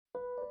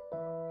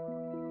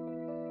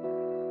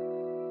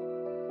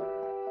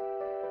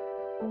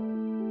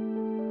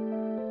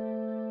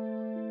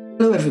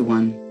Hello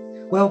everyone,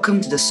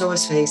 welcome to the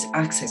Source Face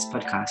Access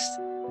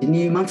podcast, the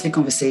new monthly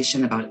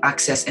conversation about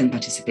access and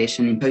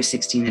participation in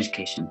post-16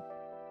 education.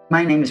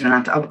 My name is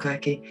Renata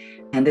Albuquerque,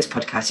 and this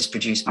podcast is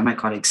produced by my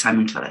colleague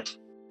Simon Tullett.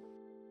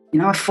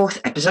 In our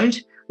fourth episode,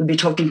 we'll be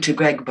talking to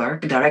Greg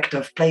Burke, Director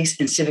of Place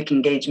and Civic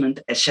Engagement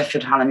at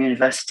Sheffield Hallam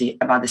University,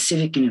 about the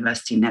Civic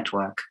University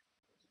Network.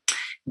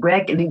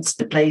 Greg leads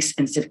the Place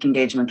and Civic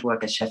Engagement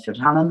work at Sheffield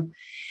Hallam.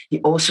 He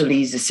also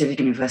leads the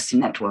Civic University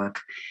Network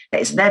that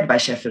is led by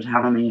Sheffield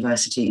Hallam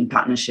University in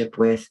partnership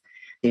with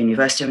the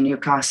University of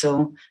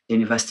Newcastle, the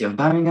University of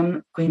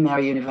Birmingham, Queen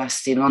Mary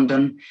University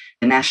London,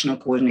 the National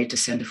Coordinator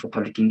Centre for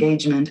Public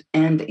Engagement,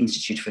 and the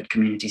Institute for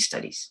Community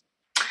Studies.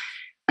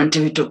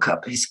 Until he took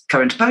up his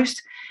current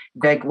post,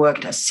 Greg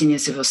worked as senior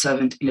civil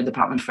servant in the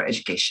Department for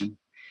Education.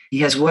 He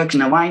has worked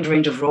in a wide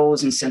range of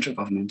roles in central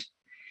government.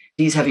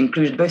 These have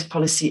included both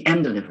policy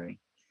and delivery.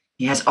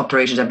 He has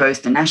operated at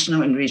both the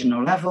national and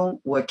regional level,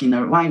 working in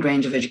a wide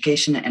range of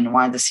education and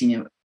wider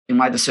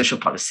social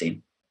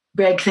policy.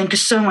 Greg, thank you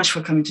so much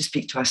for coming to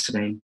speak to us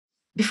today.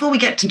 Before we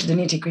get into the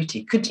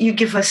nitty-gritty, could you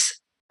give us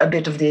a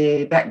bit of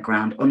the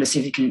background on the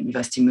Civic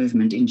University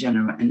movement in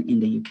general and in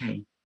the UK?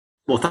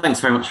 Well,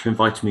 thanks very much for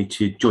inviting me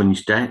to join you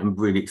today. I'm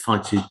really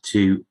excited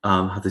to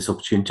have this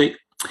opportunity.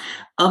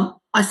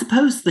 I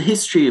suppose the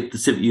history of the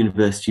Civic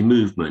University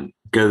movement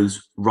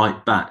goes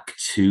right back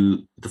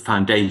to the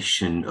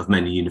foundation of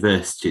many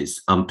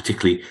universities,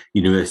 particularly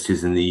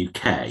universities in the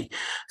UK.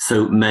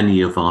 So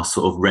many of our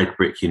sort of red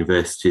brick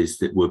universities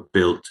that were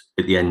built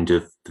at the end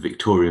of the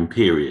Victorian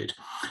period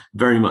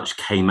very much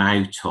came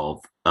out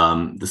of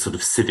the sort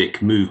of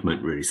civic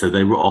movement, really. So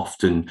they were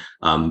often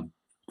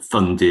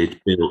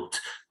funded, built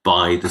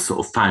by the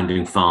sort of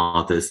founding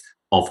fathers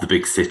of the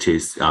big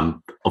cities.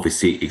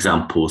 Obviously,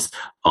 examples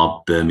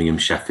are Birmingham,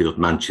 Sheffield,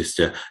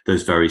 Manchester,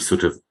 those very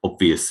sort of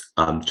obvious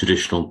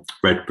traditional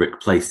red brick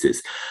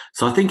places.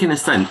 So I think in a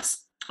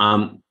sense,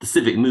 the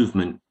civic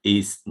movement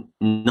is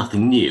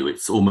nothing new.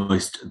 It's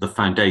almost the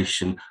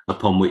foundation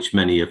upon which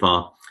many of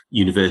our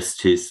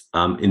universities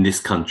in this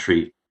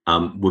country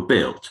were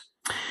built.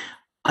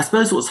 I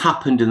suppose what's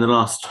happened in the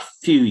last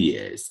few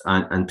years,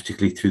 and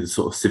particularly through the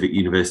sort of Civic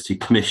University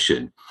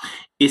Commission,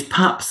 is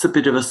perhaps a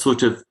bit of a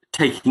sort of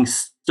taking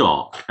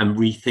stock and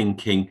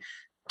rethinking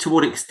to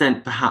what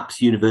extent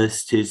perhaps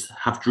universities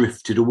have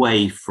drifted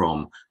away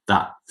from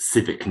that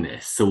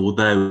civicness. So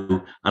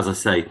although, as I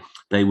say,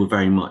 they were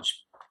very much,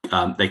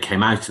 they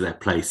came out of their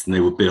place and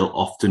they were built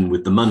often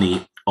with the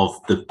money of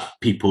the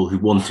people who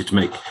wanted to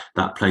make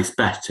that place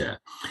better.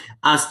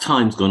 As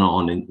time's gone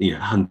on, and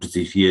hundreds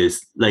of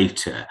years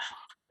later,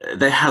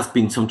 there has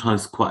been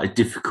sometimes quite a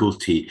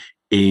difficulty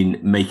in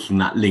making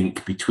that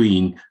link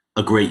between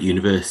a great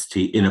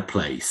university in a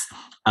place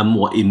and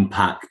what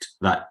impact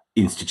that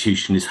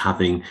institution is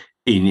having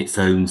in its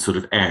own sort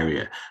of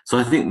area. So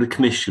I think the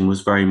Commission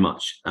was very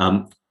much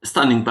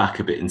standing back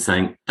a bit and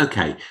saying,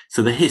 okay,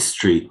 so the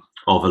history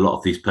of a lot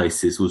of these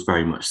places was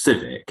very much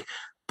civic,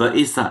 but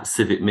is that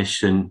civic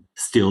mission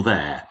still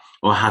there,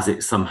 or has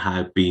it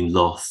somehow been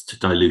lost,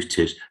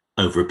 diluted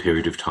over a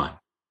period of time?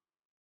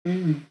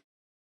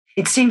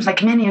 It seems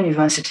like many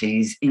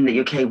universities in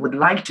the UK would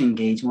like to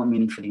engage more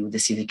meaningfully with the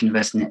Civic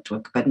University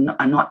Network, but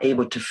are not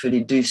able to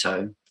fully do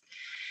so.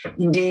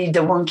 Indeed,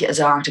 the Wonki's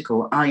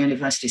article, Our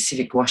University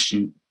Civic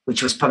Washing,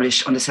 which was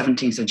published on the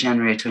 17th of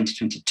January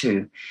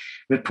 2022,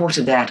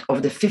 reported that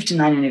of the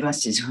 59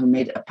 universities who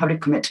made a public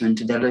commitment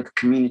to their local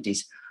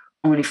communities,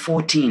 only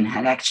 14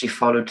 had actually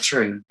followed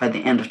through by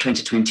the end of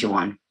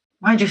 2021.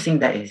 Why do you think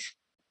that is?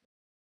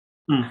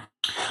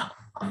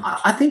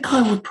 I think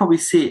I would probably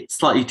see it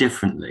slightly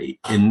differently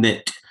in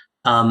that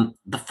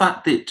the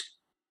fact that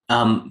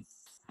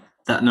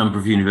that number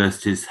of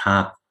universities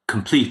have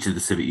completed the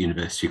Civic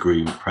University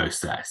Agreement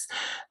process,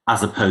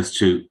 as opposed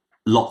to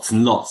lots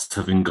and lots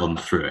having gone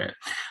through it,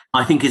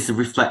 I think is a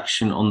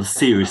reflection on the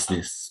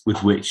seriousness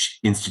with which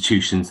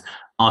institutions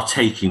are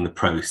taking the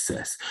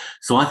process.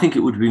 So I think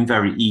it would have been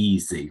very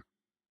easy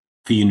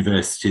for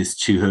universities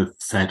to have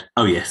said,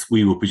 oh yes,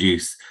 we will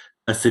produce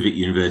a Civic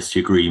University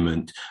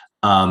Agreement,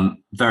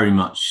 very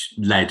much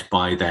led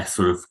by their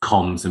sort of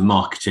comms and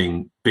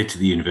marketing bit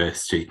of the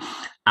university,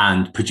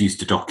 and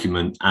produced a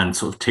document and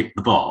sort of ticked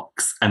the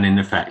box and in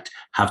effect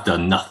have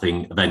done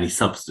nothing of any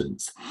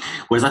substance.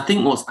 Whereas I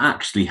think what's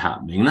actually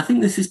happening, and I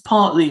think this is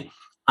partly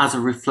as a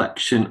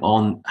reflection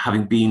on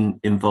having been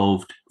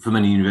involved, for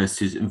many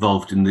universities,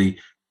 involved in the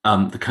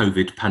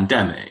COVID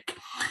pandemic,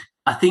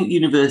 I think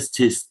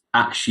universities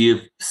actually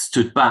have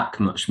stood back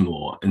much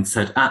more and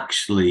said,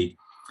 actually,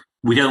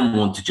 we don't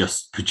want to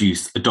just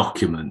produce a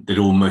document that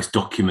almost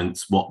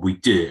documents what we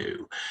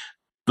do,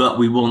 but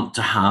we want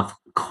to have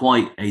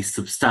quite a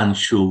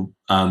substantial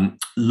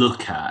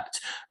look at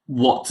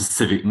what does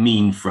civic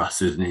mean for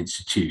us as an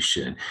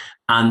institution,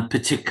 and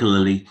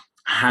particularly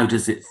how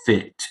does it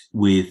fit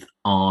with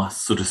our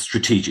sort of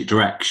strategic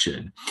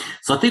direction.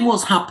 So I think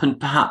what's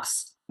happened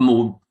perhaps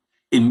more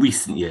in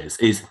recent years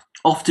is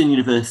often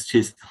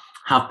universities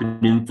have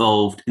been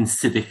involved in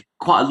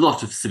quite a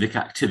lot of civic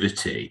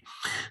activity,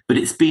 but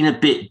it's been a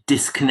bit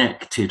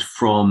disconnected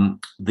from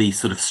the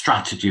sort of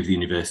strategy of the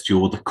university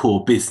or the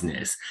core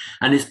business.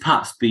 And it's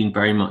perhaps been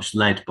very much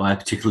led by a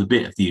particular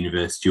bit of the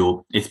university,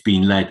 or it's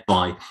been led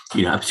by,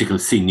 a particular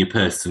senior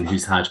person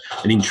who's had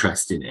an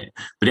interest in it,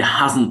 but it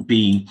hasn't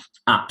been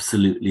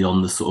absolutely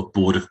on the sort of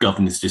board of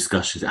governors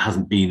discussions. It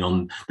hasn't been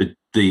on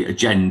the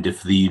agenda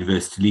for the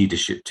university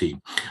leadership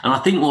team. And I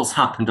think what's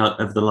happened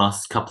over the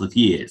last couple of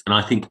years, and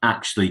I think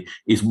actually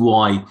is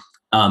why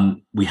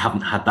we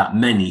haven't had that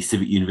many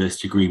civic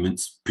university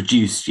agreements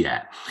produced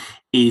yet,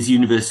 is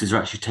universities are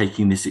actually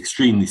taking this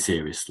extremely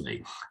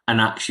seriously and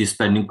actually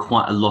spending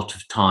quite a lot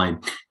of time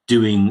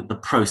doing the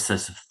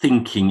process of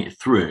thinking it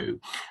through.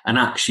 And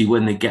actually,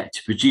 when they get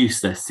to produce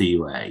their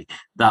CUA,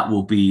 that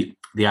will be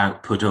the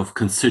output of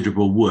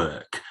considerable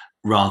work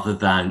rather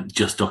than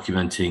just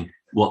documenting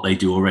what they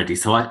do already.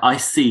 So I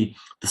see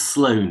the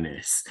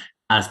slowness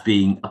as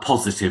being a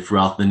positive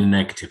rather than a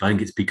negative. I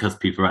think it's because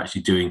people are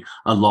actually doing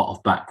a lot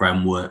of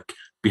background work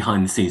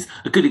behind the scenes.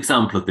 A good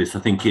example of this, I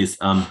think, is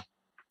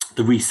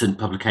the recent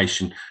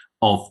publication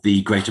of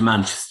the Greater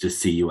Manchester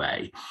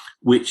CUA,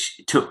 which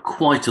took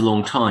quite a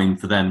long time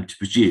for them to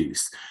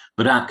produce,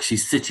 but actually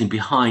sitting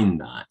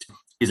behind that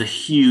is a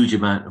huge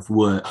amount of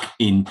work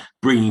in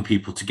bringing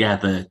people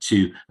together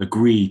to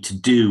agree to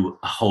do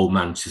a whole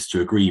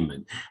Manchester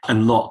agreement,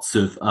 and lots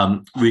of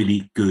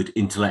really good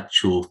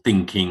intellectual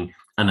thinking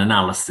and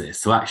analysis.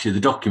 So actually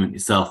the document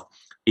itself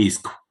is,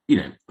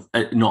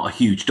 not a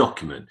huge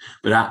document,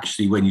 but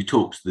actually when you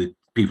talk to the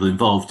people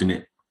involved in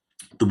it,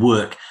 the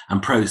work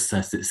and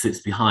process that sits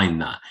behind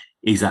that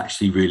is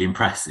actually really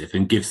impressive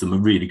and gives them a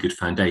really good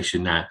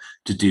foundation now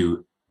to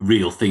do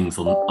real things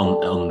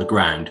on the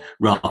ground,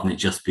 rather than it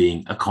just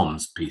being a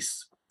comms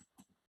piece.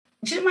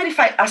 Do you mind if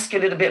I ask you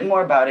a little bit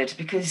more about it?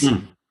 Because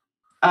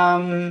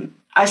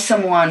as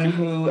someone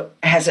who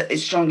has a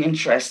strong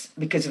interest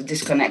because of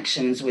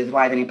disconnections with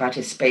widening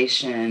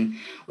participation,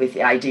 with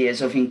the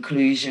ideas of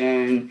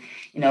inclusion,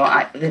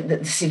 the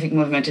civic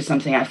movement is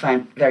something I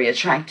find very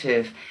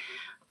attractive.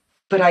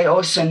 But I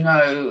also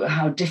know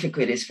how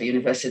difficult it is for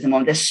universities at the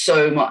moment. There's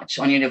so much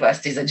on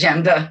universities'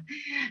 agenda,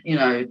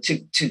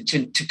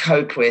 to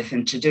cope with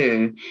and to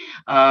do,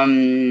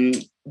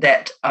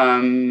 that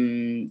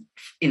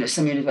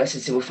some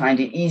universities will find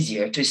it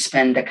easier to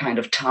spend that kind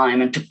of time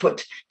and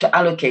to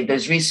allocate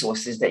those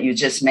resources that you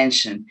just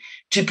mentioned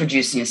to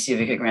producing a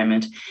civic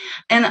agreement.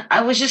 And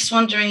I was just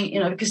wondering,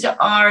 because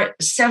there are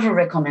several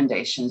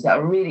recommendations that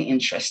are really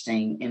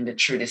interesting in the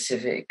Truly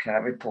Civic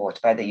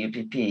report by the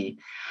UPP.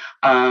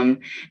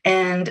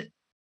 And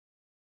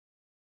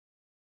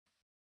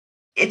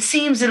it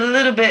seems a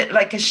little bit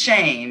like a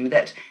shame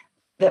that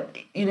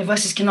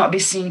universities cannot be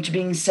seen to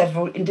be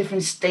in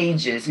different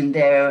stages in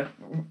their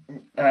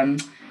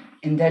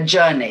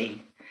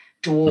journey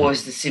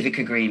towards the civic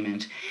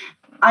agreement.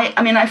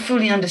 I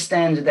fully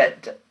understand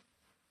that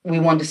we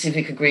want the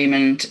civic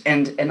agreement,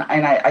 and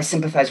I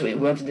sympathize with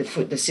wanting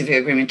the civic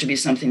agreement to be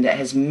something that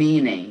has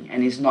meaning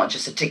and is not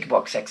just a tick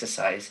box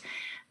exercise.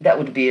 That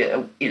would be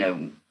a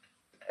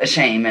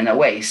shame and a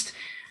waste.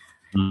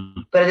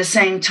 But at the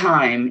same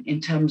time,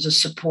 in terms of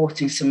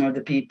supporting some of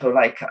the people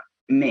like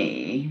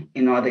me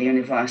in other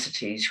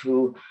universities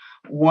who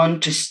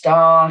want to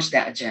start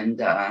that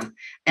agenda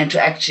and to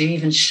actually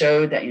even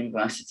show that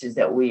universities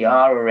that we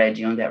are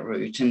already on that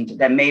route, and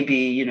that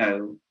maybe,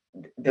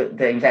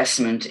 the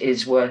investment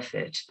is worth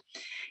it,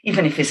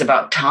 even if it's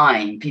about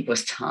time,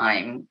 people's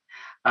time,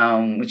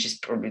 which is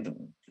probably the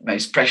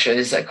most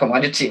precious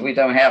commodity we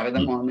don't have at the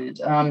moment.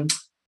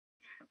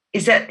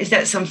 Is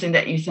that something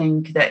that you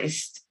think that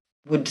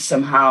would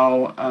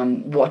somehow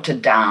water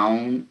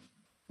down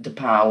the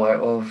power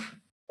of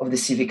the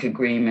civic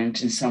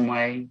agreement in some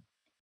way?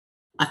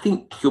 I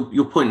think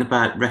your point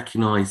about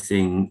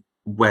recognising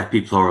where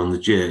people are on the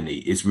journey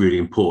is really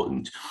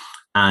important.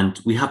 And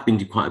we have been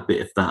doing quite a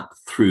bit of that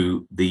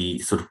through the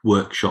sort of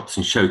workshops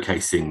and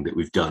showcasing that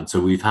we've done. So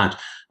we've had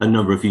a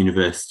number of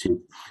universities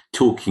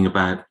talking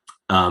about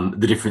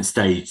the different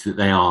stage that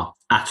they are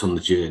at on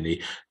the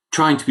journey,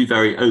 trying to be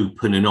very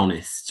open and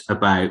honest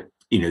about,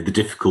 the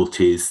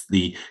difficulties,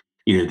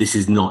 this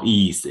is not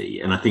easy.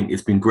 And I think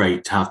it's been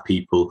great to have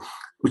people,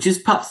 which is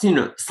perhaps,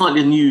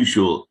 slightly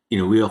unusual.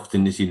 We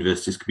often as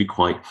universities could be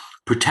quite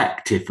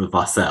protective of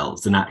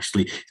ourselves. And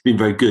actually, it's been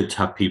very good to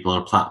have people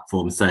on a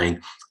platform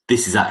saying,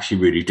 this is actually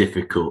really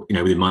difficult,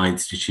 within my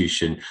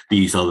institution,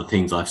 these are the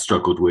things I've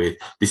struggled with.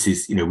 This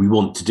is, we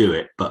want to do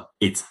it, but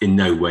it's in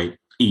no way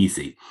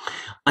easy.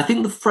 I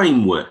think the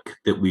framework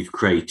that we've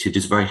created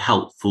is a very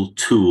helpful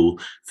tool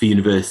for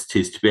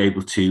universities to be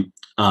able to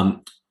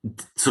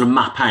sort of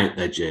map out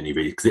their journey,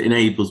 really, because it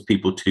enables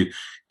people to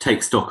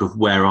take stock of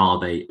where are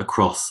they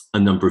across a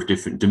number of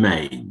different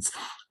domains,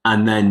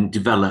 and then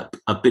develop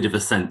a bit of a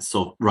sense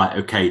of, right,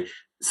 okay,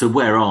 so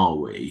where are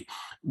we?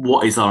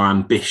 What is our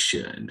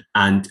ambition?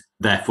 And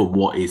therefore,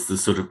 what is the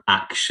sort of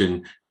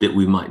action that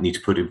we might need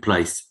to put in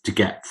place to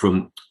get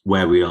from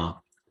where we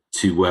are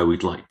to where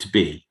we'd like to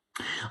be?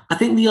 I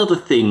think the other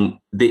thing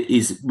that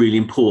is really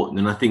important,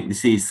 and I think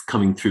this is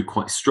coming through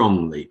quite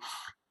strongly,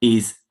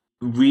 is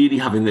really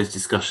having those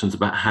discussions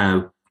about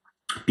how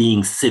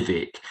being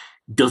civic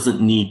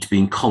doesn't need to be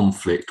in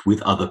conflict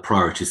with other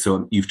priorities.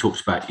 So you've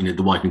talked about,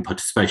 the widening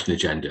participation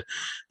agenda,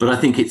 but I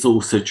think it's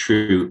also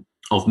true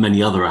of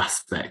many other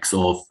aspects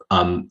of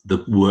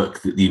the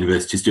work that the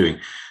university is doing.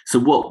 So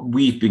what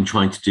we've been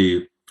trying to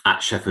do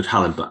at Sheffield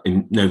Hallam, but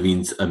in no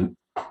means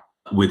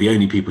we're the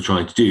only people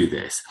trying to do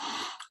this,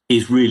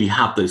 is really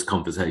have those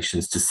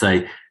conversations to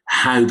say,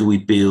 how do we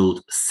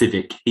build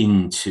civic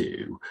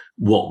into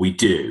what we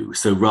do?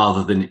 So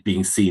rather than it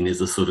being seen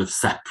as a sort of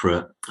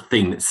separate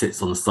thing that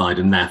sits on the side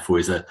and therefore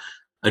is a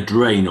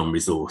drain on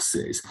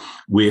resources,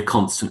 we're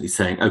constantly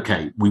saying,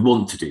 okay, we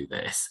want to do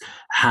this.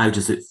 How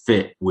does it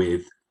fit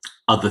with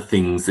other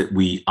things that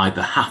we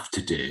either have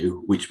to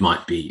do, which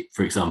might be,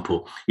 for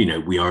example,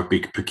 we are a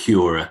big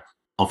procurer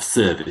of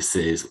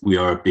services, we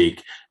are a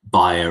big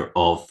buyer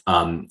of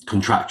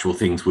contractual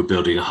things. We're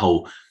building a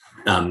whole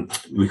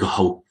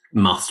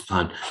master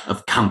plan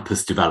of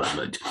campus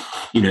development,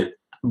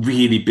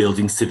 really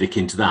building civic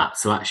into that.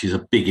 So actually as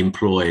a big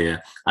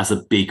employer, as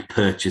a big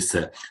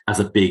purchaser, as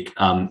a big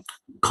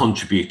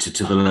contributor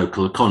to the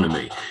local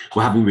economy,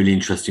 we're having really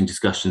interesting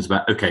discussions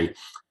about, okay,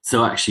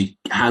 so actually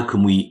how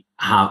can we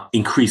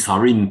increase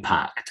our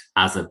impact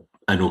as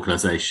an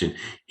organisation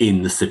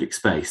in the civic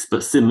space?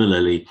 But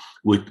similarly,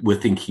 we're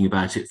thinking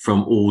about it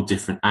from all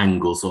different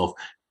angles of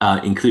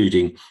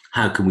including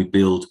how can we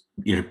build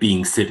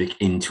being civic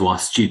into our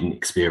student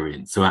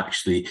experience. So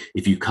actually,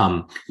 if you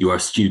are a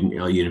student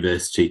at our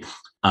university,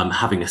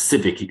 having a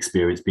civic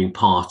experience, being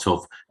part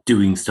of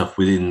doing stuff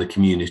within the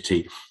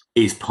community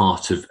is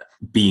part of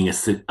being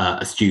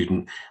a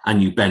student,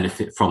 and you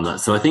benefit from that.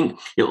 So I think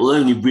it will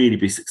only really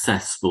be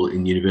successful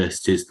in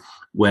universities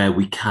where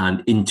we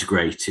can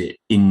integrate it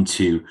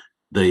into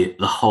the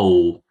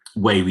whole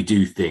way we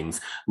do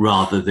things,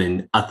 rather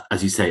than,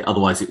 as you say,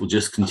 otherwise it will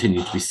just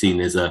continue to be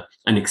seen as an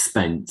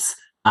expense,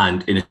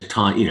 and in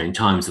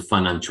times of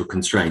financial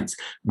constraints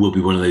will be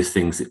one of those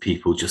things that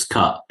people just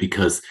cut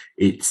because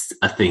it's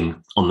a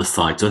thing on the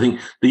side. So I think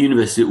the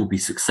university that will be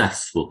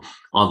successful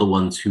are the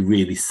ones who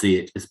really see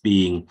it as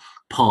being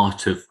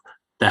part of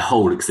their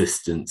whole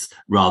existence,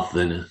 rather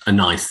than a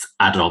nice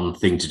add-on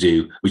thing to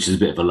do, which is a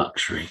bit of a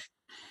luxury.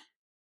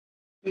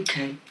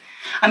 Okay.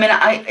 I mean,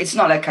 it's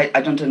not like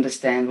I don't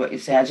understand what you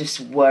say. I just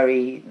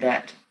worry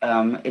that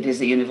it is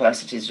the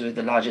universities with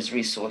the largest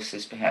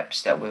resources,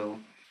 perhaps, that will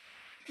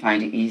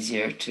find it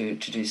easier to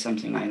do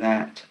something like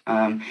that.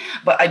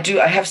 But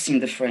I have seen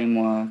the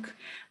framework,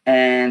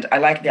 and I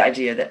like the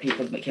idea that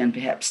people can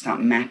perhaps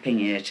start mapping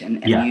it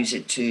and use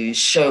it to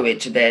show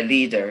it to their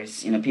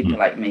leaders. People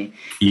like me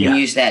can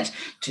use that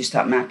to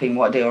start mapping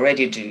what they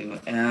already do,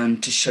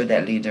 to show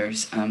their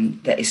leaders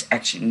that it's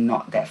actually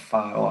not that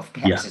far off.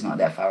 Perhaps it's not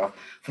that far off.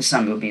 For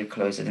some, it will be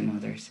closer than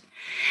others.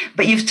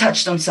 But you've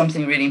touched on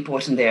something really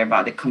important there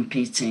about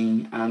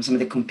some of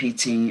the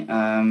competing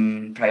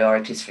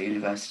priorities for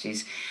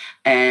universities,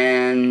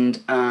 and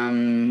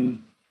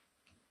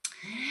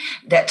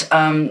that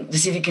the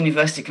Civic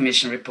University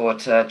Commission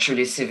report,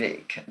 Truly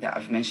Civic, that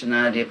I've mentioned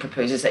earlier,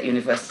 proposes that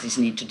universities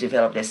need to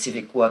develop their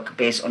civic work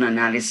based on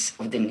analysis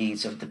of the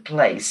needs of the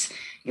place.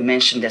 You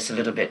mentioned this a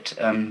little bit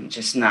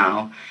just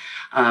now.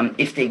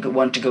 If they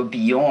want to go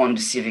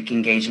beyond civic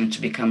engagement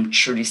to become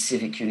truly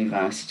civic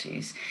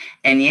universities.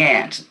 And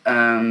yet,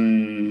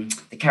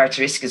 the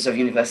characteristics of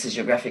universities'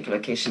 geographic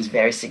locations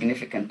vary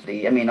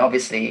significantly. I mean,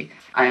 obviously,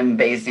 I'm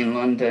based in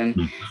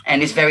London,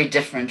 and it's very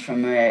different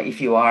from if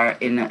you are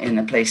in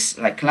a place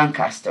like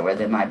Lancaster, where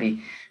there might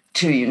be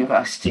 2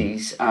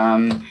 universities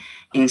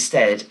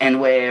instead,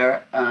 and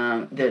where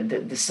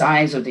the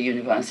size of the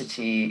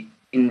university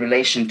in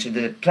relation to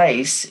the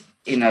place,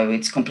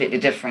 it's completely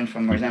different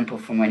from, for example,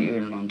 from when you're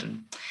in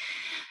London.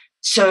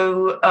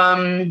 So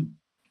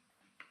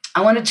I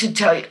wanted to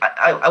tell you,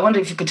 I wonder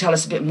if you could tell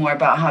us a bit more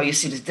about how you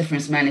see this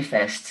difference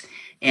manifest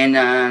in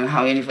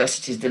how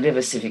universities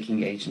deliver civic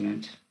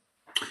engagement.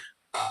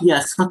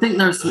 Yes, I think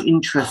there's some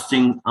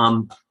interesting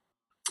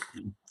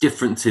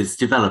differences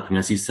developing,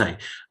 as you say.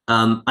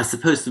 I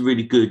suppose the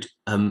really good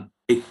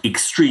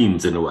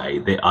extremes, in a way,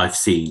 that I've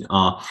seen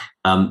are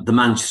the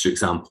Manchester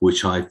example,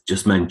 which I've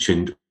just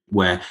mentioned,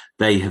 where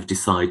they have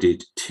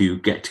decided to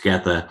get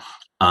together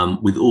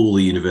with all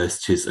the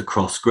universities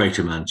across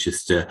Greater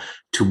Manchester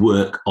to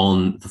work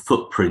on the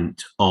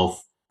footprint of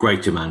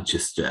Greater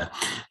Manchester,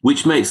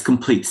 which makes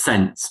complete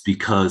sense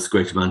because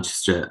Greater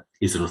Manchester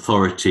is an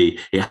authority.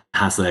 It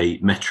has a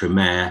metro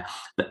mayor.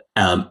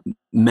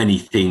 Many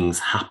things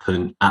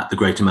happen at the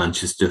Greater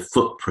Manchester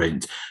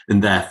footprint,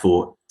 and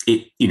therefore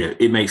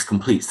it makes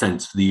complete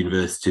sense for the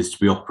universities to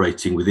be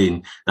operating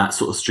within that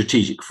sort of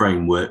strategic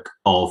framework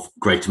of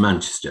Greater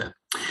Manchester.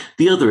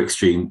 The other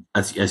extreme,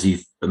 as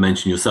you've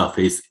mentioned yourself,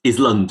 is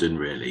London,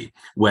 really,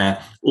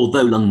 where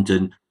although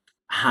London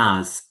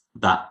has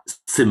that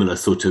similar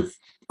sort of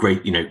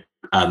great, you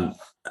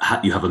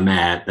have a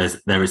mayor,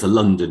 there is a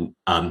London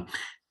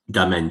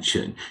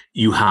dimension.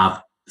 You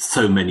have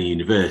so many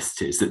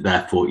universities that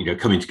therefore,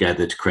 coming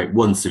together to create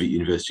one Civic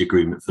University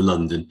Agreement for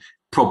London,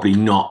 probably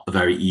not a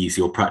very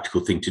easy or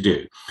practical thing to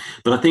do.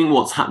 But I think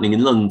what's happening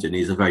in London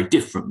is a very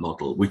different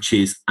model, which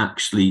is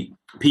actually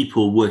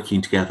people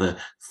working together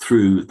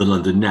through the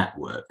London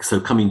network. So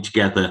coming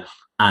together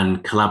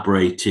and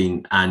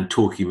collaborating and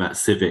talking about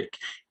civic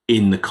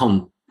in the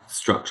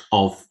construct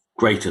of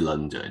Greater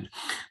London,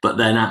 but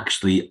then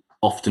actually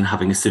often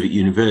having a Civic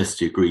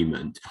University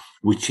Agreement,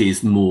 which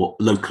is more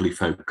locally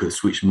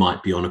focused, which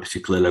might be on a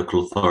particular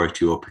local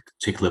authority or a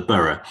particular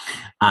borough.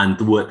 And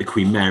the work that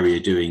Queen Mary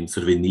are doing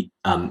sort of in the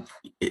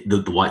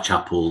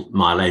Whitechapel,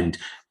 Mile End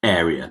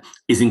area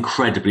is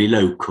incredibly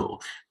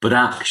local, but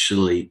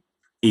actually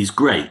is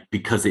great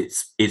because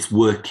it's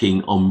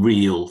working on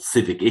real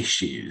civic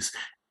issues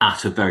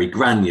at a very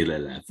granular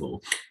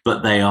level.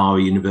 But they are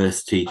a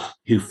university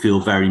who feel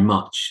very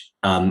much,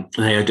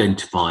 they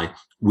identify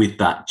with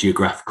that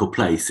geographical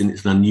place. And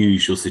it's an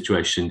unusual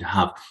situation to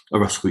have a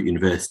Russell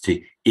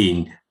University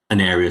in an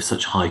area of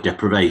such high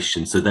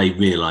deprivation. So they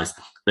realise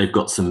they've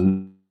got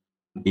some,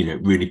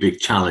 really big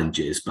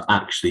challenges, but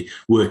actually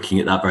working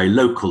at that very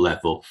local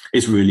level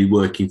is really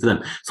working for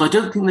them. So I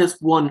don't think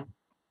there's one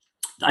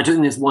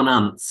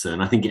answer.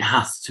 And I think it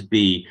has to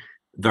be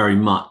very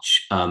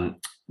much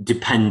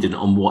dependent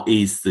on what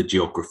is the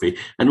geography,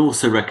 and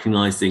also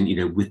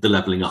recognising, with the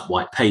Levelling Up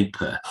white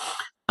paper,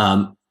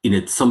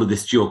 some of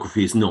this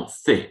geography is not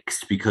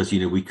fixed because,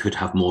 we could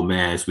have more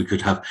mayors, we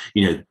could have,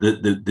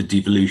 the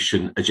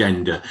devolution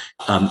agenda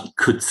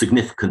could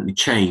significantly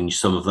change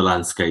some of the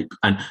landscape.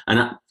 And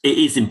it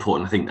is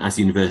important, I think, as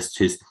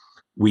universities,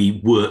 we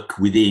work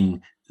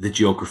within the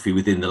geography,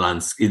 within the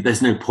landscape.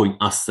 There's no point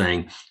us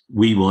saying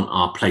we want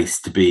our place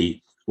to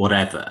be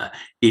whatever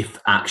if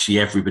actually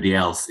everybody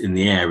else in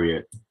the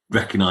area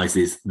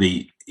recognises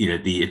the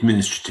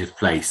administrative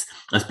place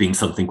as being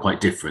something quite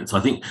different. So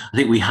I think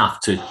we have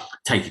to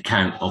take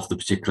account of the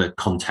particular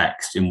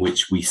context in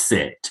which we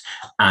sit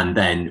and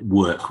then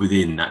work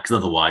within that, because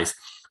otherwise,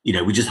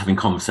 we're just having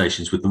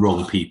conversations with the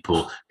wrong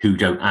people who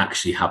don't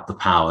actually have the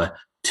power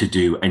to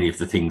do any of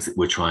the things that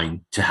we're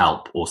trying to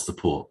help or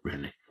support,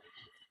 really.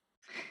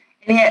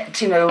 And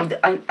yet,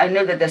 I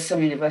know that there's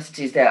some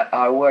universities that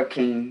are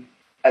working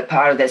as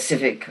part of their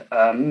civic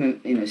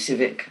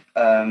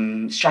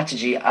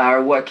strategy,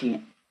 are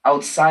working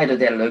outside of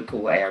their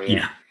local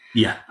area.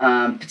 Yeah.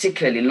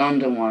 Particularly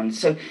London ones.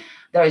 So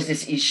there is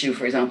this issue,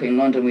 for example, in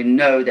London, we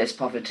know there's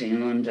poverty in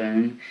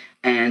London,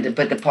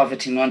 but the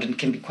poverty in London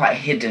can be quite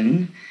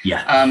hidden.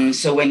 Yeah.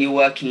 So when you're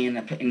working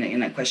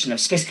in a question of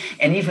space,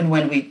 and even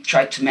when we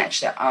try to match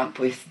that up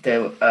with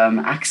the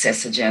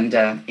access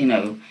agenda,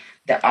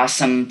 there are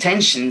some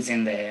tensions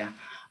in there,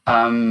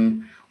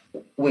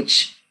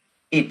 which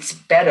it's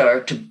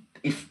better to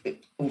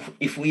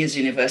if we as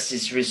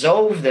universities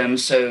resolve them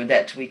so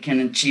that we can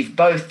achieve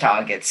both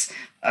targets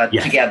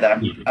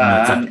together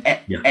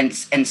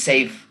and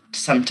save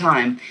some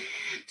time.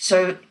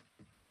 So,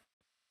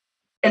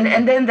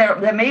 and then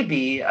there may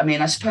be,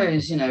 I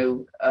suppose,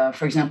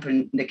 for example,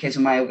 in the case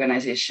of my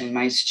organization,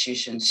 my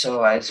institution,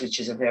 SOAS, which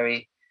is a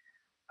very,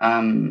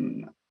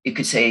 you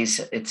could say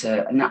it's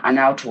an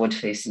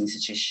outward-facing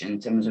institution in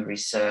terms of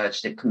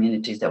research, the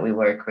communities that we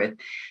work with.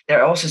 There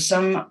are also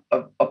some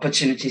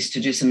opportunities to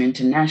do some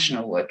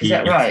international work. Is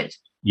that right?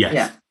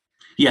 Yes.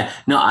 Yeah.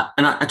 No,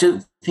 I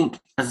don't think,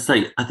 as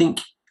I say, I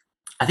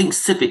think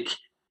civic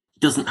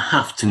doesn't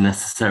have to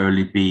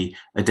necessarily be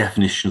a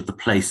definition of the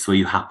place where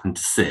you happen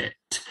to sit.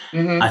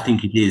 Mm-hmm. I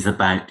think it is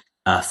about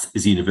us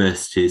as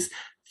universities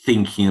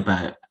thinking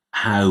about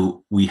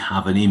how we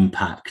have an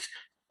impact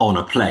on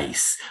a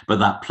place, but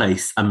that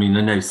place, I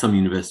know some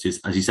universities,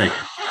 as you say,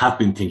 have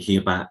been thinking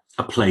about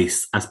a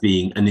place as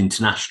being an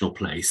international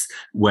place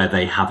where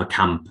they have a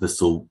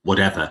campus or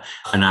whatever,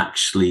 and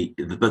actually,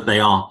 but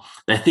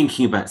they're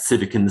thinking about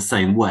civic in the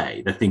same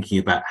way. They're thinking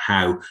about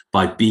how,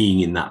 by being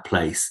in that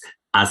place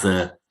as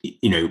an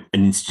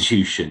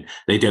institution,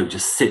 they don't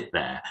just sit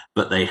there,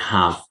 but they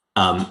have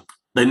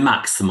they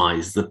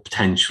maximise the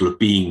potential of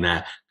being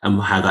there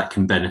and how that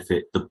can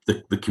benefit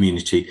the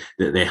community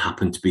that they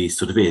happen to be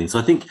sort of in. So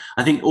I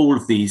think all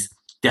of these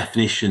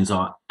definitions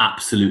are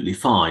absolutely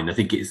fine. I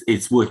think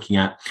it's working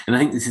out, and I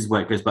think this is where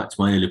it goes back to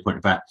my earlier point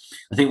about,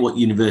 I think what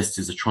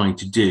universities are trying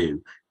to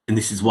do, and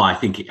this is why I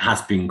think it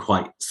has been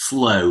quite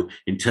slow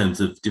in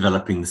terms of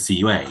developing the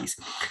CUAs.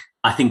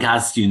 I think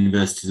as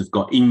universities have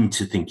got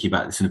into thinking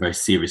about this in a very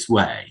serious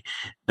way,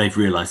 they've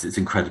realised it's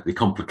incredibly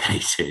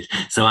complicated.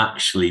 So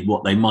actually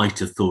what they might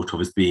have thought of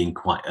as being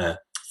quite a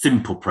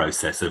simple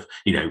process of,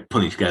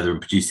 pulling together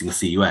and producing a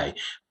CUA,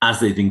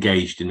 as they've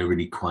engaged in a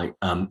really quite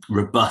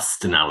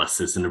robust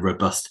analysis and a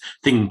robust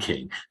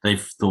thinking,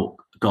 they've thought,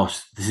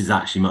 gosh, this is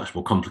actually much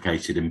more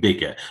complicated and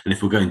bigger. And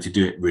if we're going to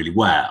do it really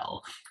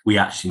well, we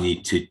actually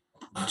need to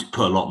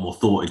put a lot more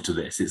thought into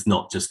this. It's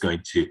not just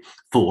going to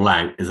fall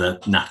out as a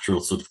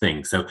natural sort of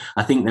thing. So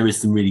I think there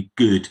is some really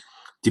good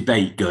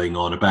debate going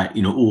on about,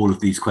 all of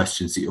these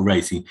questions that you're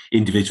raising.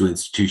 Individual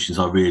institutions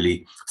are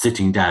really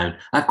sitting down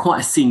at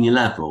quite a senior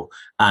level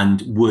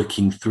and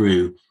working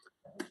through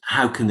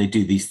how can they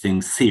do these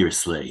things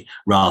seriously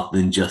rather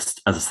than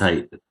just, as I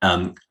say,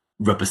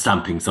 rubber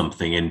stamping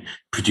something and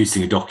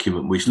producing a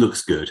document which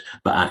looks good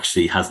but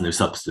actually has no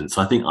substance.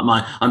 So I think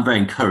I'm very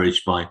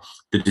encouraged by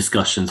the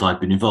discussions I've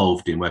been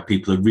involved in, where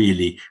people are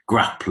really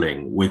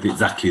grappling with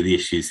exactly the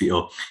issues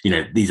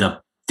that these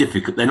are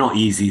difficult. They're not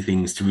easy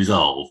things to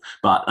resolve,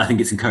 but I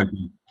think it's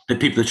encouraging that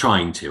people are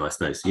trying to, I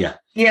suppose. Yeah,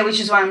 which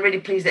is why I'm really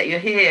pleased that you're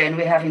here and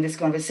we're having this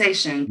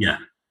conversation. Yeah.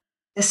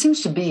 There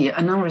seems to be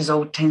an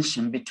unresolved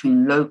tension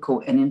between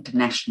local and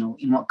international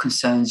in what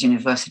concerns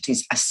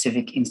universities as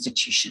civic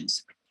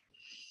institutions.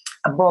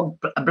 A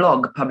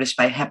blog published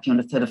by Happy on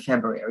the 3rd of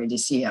February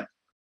this year,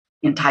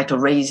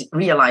 entitled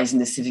Realizing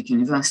the Civic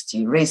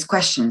University, raised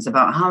questions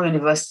about how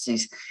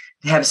universities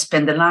have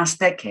spent the last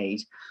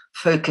decade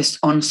focused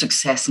on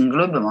success in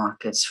global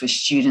markets for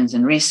students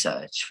and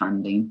research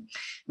funding,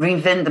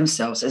 reinvent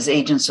themselves as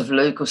agents of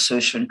local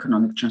social and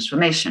economic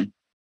transformation.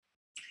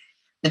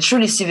 The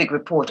Truly Civic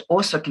report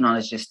also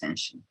acknowledged this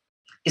tension.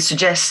 It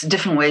suggests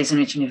different ways in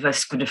which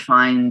universities could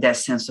define their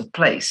sense of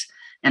place,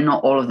 and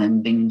not all of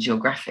them being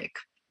geographic.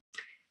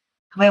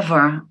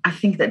 However, I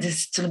think that this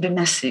is still a bit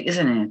messy,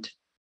 isn't it?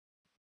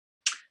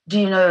 Do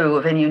you know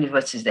of any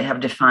universities that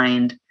have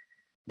defined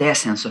their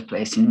sense of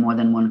place in more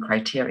than one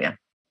criteria?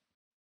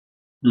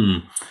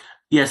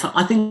 Yes,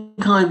 I think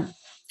I'm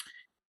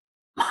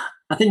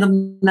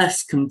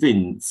less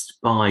convinced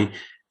by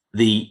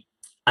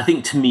I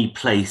think to me,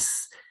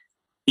 place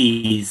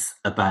is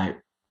about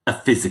a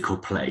physical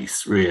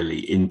place, really,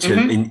 in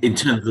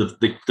terms of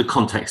the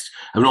context.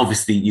 I mean,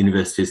 obviously,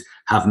 universities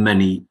have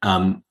many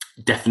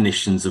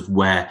definitions of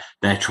where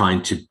they're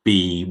trying to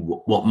be,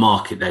 what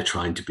market they're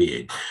trying to be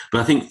in.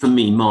 But I think for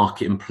me,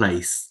 market and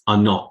place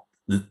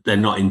they're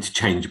not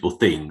interchangeable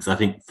things. I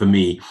think for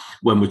me,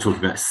 when we're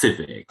talking about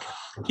civic,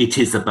 it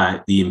is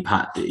about the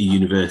impact that a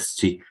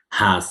university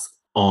has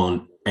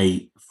on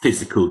a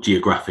physical,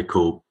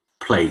 geographical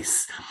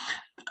place.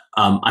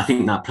 I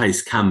think that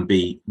place can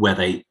be where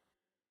they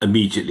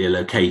immediately are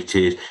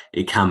located.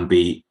 It can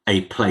be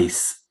a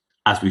place,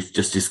 as we've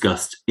just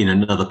discussed, in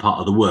another part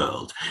of the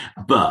world.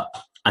 But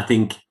I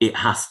think it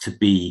has to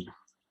be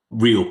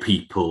real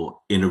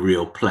people in a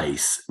real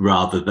place,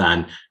 rather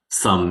than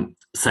some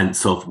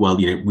sense of, well,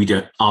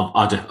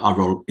 our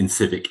role in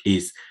civic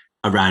is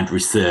around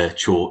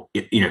research, or,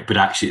 but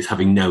actually it's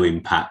having no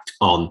impact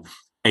on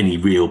any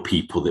real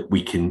people that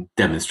we can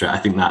demonstrate. I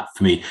think that,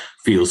 for me,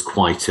 feels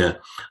quite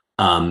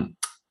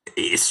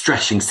it's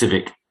stretching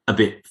civic a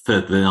bit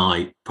further than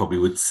I probably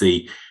would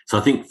see. So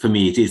I think for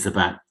me, it is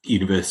about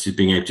universities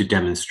being able to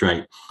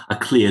demonstrate a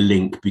clear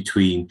link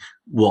between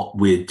what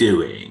we're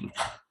doing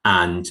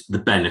and the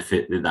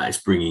benefit that is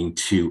bringing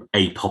to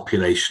a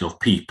population of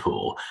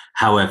people,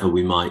 however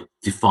we might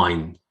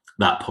define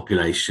that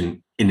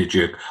population in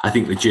I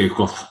think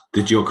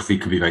the geography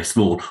can be very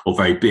small or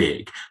very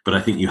big, but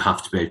I think you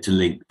have to be able to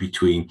link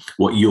between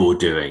what you're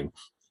doing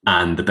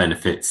and the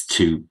benefits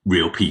to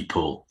real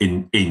people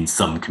in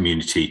some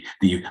community,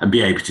 and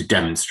be able to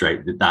demonstrate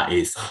that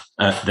is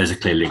there's a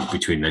clear link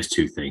between those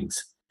two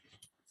things.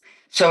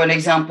 So an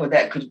example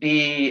that could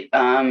be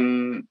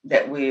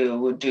that we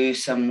will do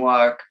some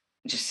work,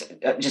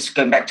 just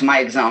going back to my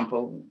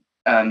example,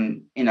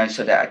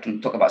 so that I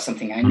can talk about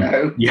something I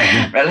know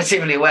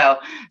relatively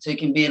well. So it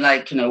can be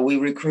like, we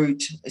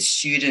recruit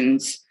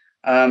students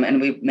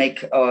and we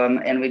make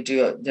and we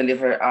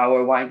deliver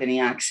our widening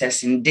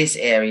access in these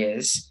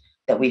areas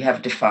that we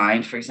have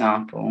defined. For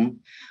example,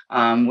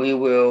 we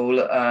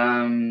will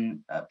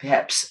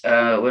perhaps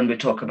when we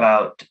talk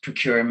about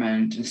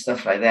procurement and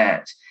stuff like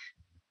that,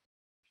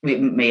 we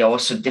may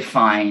also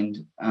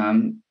define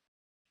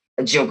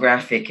a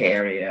geographic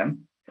area.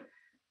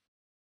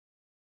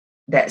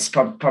 That's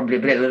probably a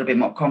little bit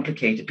more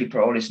complicated. People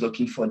are always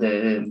looking for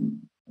the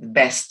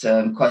best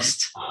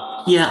cost.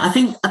 Yeah, I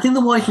think the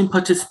widening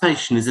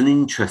participation is an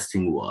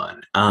interesting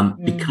one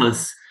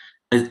because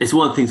it's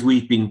one of the things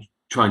we've been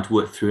trying to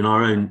work through in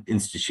our own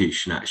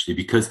institution, actually,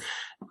 because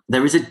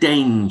there is a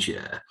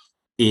danger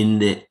in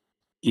that,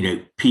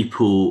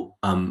 people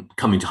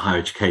come into higher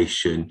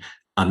education,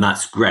 and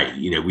that's great.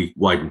 We've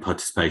widened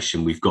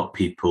participation. We've got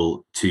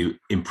people to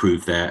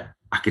improve their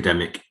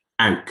academic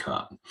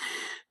outcome,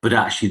 but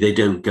actually they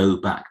don't go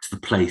back to the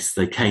place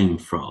they came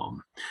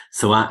from.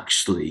 So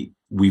actually,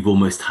 we've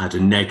almost had a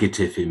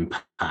negative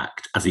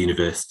impact as a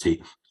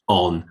university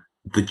on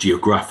the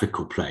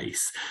geographical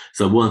place.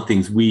 So one of the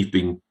things we've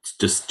been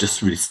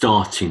just really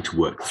starting to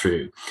work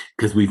through,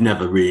 because we've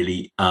never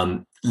really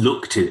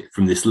looked at it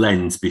from this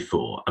lens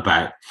before,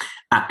 about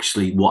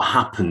actually what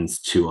happens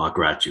to our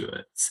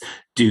graduates.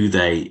 Do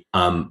they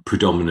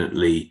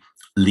predominantly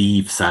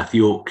leave South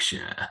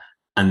Yorkshire,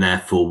 and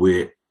therefore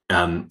we're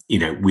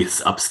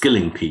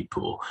upskilling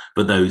people,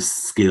 but those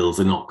skills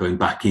are not going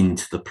back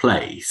into the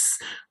place,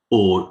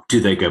 or do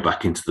they go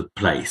back into the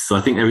place? So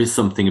I think there is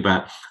something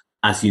about,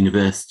 as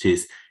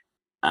universities,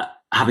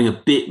 having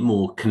a bit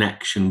more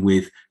connection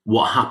with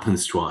what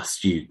happens to our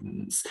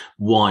students.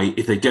 Why,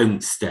 if they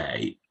don't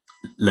stay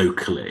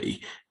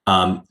locally,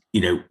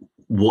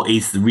 what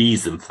is the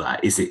reason for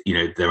that? Is it,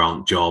 there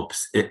aren't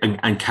jobs,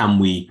 and can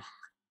we,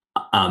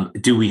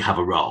 do we have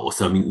a role?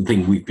 So, I mean, the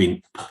thing we've been,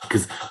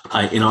 because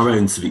in our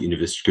own Civic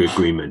University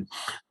Agreement,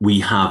 we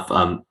have,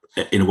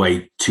 in a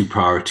way, two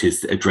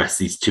priorities that address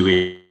these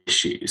two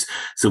issues.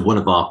 So one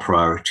of our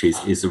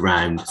priorities is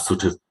around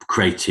sort of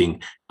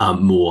creating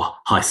more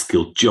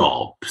high-skilled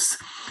jobs.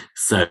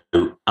 So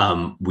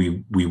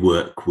we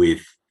work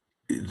with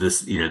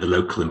this, the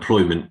local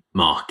employment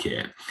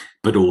market,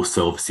 but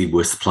also obviously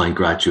we're supplying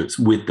graduates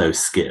with those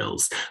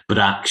skills. But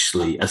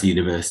actually, as a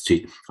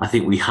university, I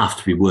think we have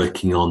to be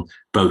working on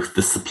both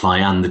the supply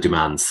and the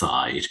demand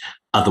side.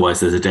 Otherwise,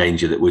 there's a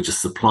danger that we're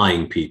just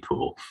supplying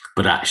people,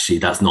 but actually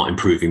that's not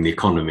improving the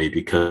economy,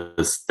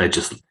 because they're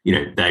just,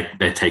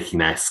 they're taking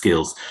their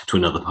skills to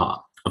another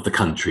part of the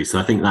country. So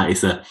I think that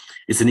is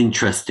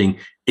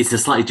it's a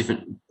slightly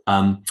different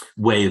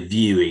way of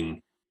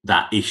viewing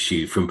that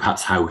issue from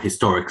perhaps how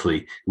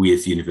historically we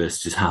as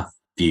universities have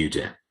viewed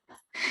it.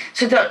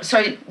 So,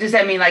 does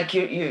that mean like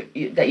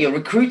that your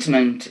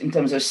recruitment in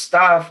terms of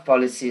staff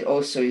policy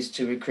also is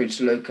to recruit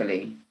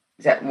locally?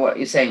 Is that what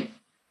you're saying?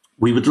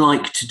 We would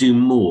like to do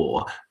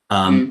more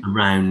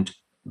around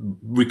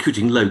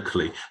recruiting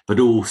locally,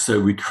 but also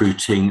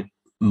recruiting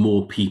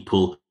more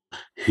people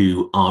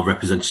who are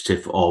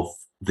representative of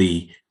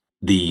the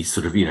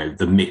sort of,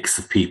 the mix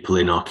of people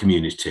in our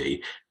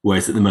community.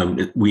 Whereas at the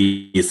moment,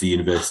 we as a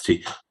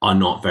university are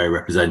not very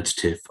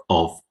representative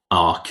of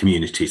our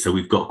community. So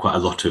we've got quite a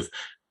lot of,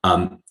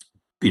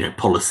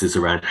 policies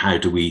around how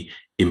do we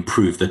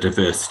improve the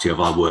diversity of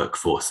our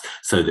workforce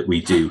so that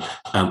we do.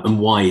 And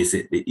why is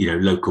it that,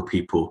 local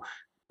people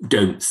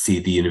don't see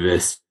the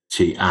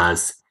university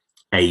as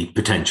a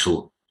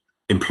potential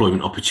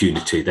employment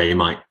opportunity? There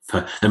might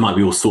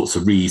be all sorts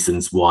of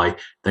reasons why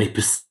they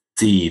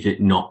perceive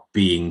it not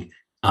being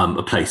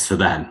a place for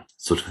them,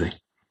 sort of thing.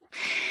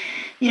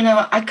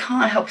 I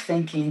can't help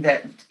thinking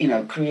that,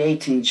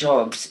 creating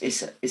jobs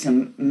is a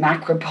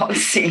macro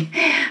policy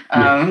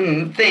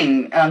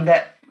thing,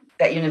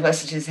 that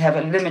universities have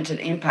a limited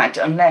impact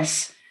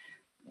unless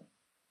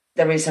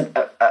there is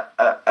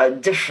a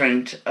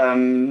different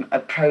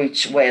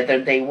approach,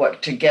 whether they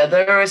work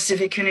together as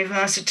civic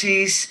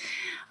universities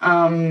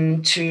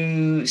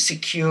to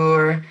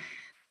secure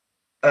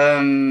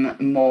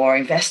more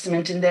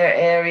investment in their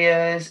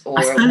areas, or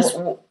I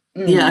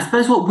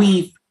suppose what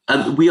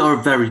we are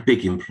a very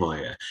big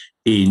employer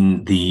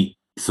in the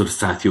sort of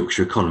South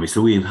Yorkshire economy.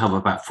 So we have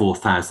about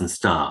 4,000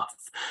 staff.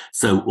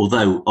 So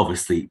although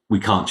obviously we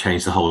can't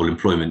change the whole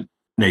employment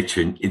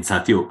nature in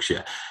South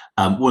Yorkshire,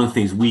 one of the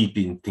things we've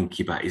been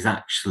thinking about is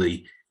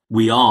actually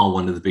we are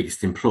one of the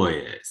biggest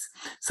employers.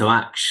 So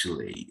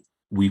actually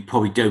we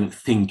probably don't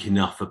think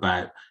enough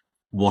about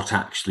what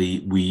actually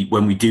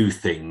when we do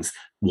things,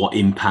 what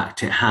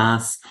impact it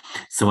has.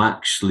 So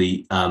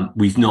actually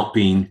we've not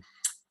been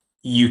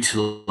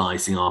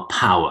utilising our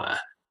power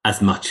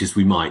as much as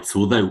we might.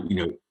 So although,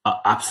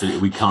 absolutely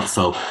we can't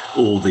solve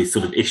all these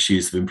sort of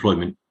issues of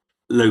employment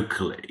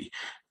locally,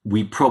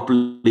 we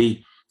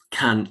probably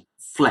can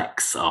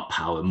flex our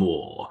power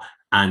more.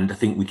 And I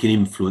think we can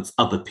influence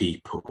other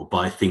people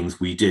by things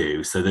we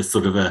do. So there's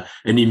sort of an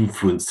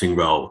influencing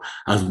role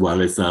as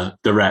well as a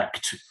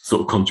direct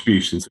sort of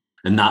contributions.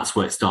 And that's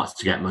where it starts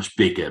to get much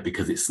bigger,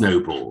 because it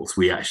snowballs.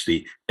 We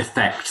actually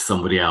affect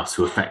somebody else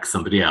who affects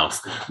somebody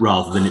else,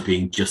 rather than it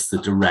being just the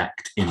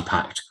direct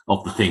impact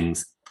of the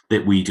things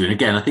that we do. And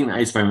again, I think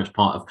that is very much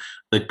part of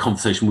the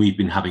conversation we've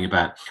been having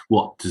about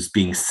what does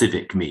being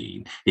civic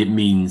mean. It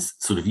means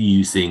sort of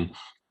using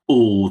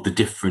all the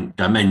different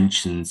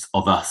dimensions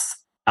of us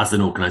as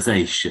an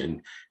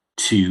organisation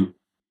to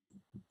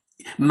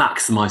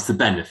maximize the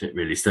benefit,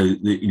 really, so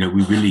that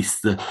we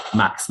release the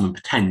maximum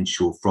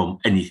potential from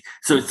any.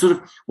 So it's sort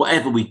of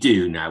whatever we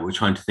do now, we're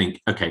trying to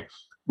think, okay,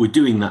 we're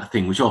doing that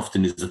thing, which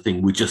often is a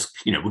thing we're just,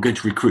 we're going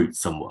to recruit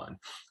someone.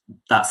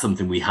 That's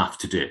something we have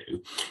to do.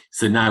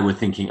 So now we're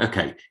thinking,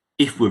 okay,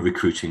 if we're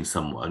recruiting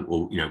someone,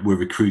 or we're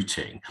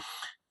recruiting,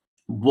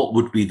 what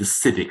would be the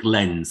civic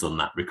lens on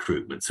that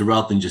recruitment? So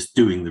rather than just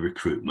doing the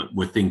recruitment,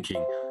 we're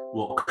thinking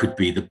what could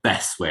be the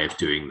best way of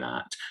doing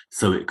that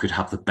so it could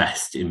have the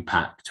best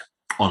impact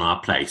on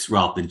our place,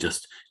 rather than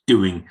just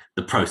doing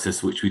the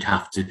process which we'd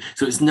have to.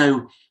 So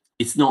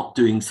it's not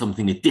doing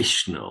something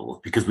additional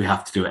because we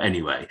have to do it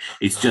anyway.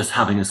 It's just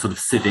having a sort of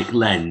civic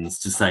lens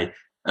to say,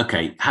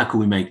 okay, how can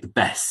we make the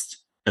best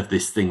of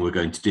this thing we're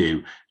going to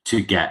do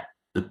to get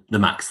the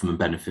maximum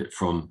benefit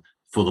for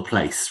the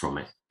place from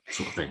it,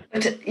 sort of thing.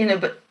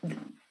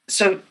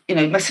 So, you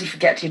mustn't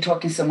forget you're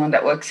talking to someone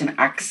that works in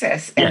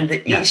access, and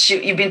the issue,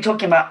 you've been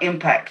talking about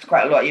impact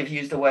quite a lot. You've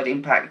used the word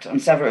impact on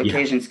several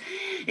occasions.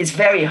 It's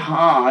very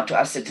hard to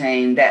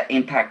ascertain that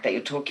impact that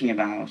you're talking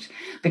about,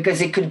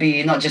 because it could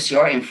be not just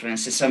your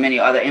influence, there's so many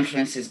other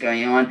influences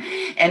going on.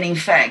 And in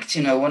fact,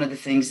 one of the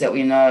things that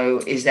we know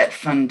is that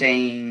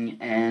funding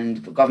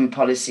and government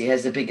policy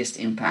has the biggest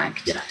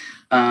impact.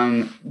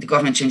 The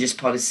government changes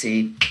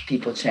policy,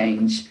 people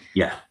change.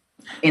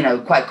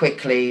 Quite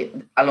quickly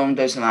along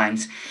those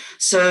lines.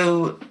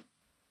 So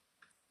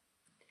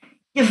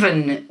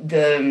given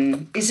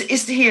the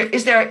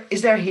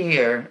is there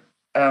here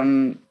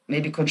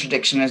maybe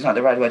contradiction is not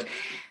the right word.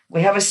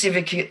 We have a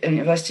Civic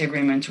University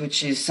Agreement,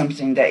 which is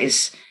something that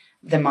is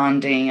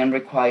demanding and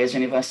requires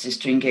universities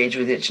to engage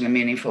with it in a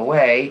meaningful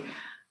way.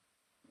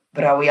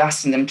 But are we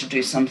asking them to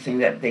do something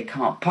that they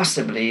can't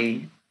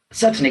possibly,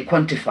 certainly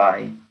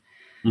quantify?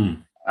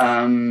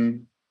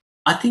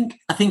 I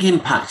think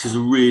impact is a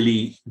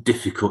really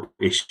difficult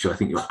issue. I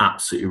think you're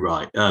absolutely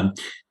right, and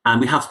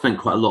we have spent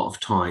quite a lot of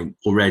time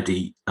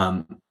already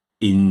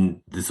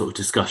in the sort of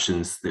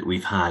discussions that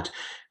we've had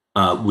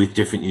with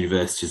different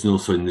universities, and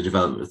also in the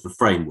development of the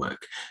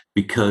framework.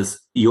 Because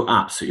you're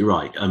absolutely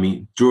right. I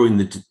mean, drawing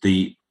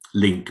the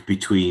link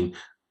between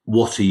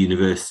what a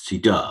university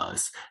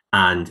does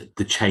and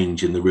the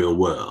change in the real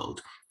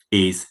world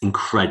is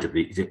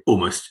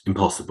almost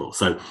impossible.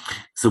 So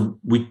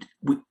we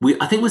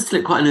I think we're still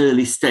at quite an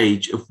early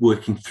stage of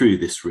working through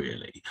this,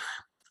 really.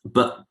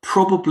 But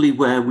probably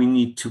where we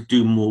need to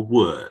do more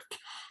work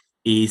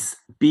is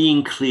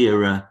being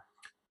clearer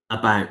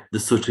about the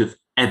sort of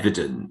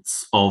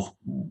evidence of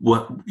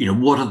what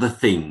are the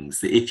things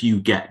that if you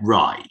get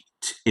right,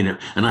 and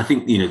I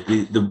think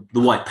the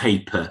white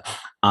paper,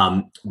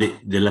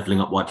 the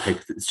levelling up white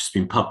paper that's just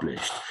been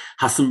published,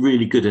 has some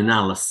really good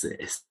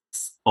analysis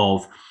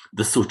of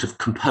the sort of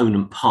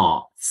component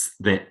parts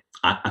that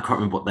I can't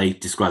remember what they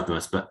describe them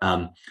as, but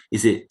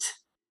is it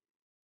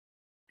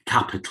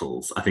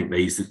capitals? I think they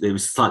used it. It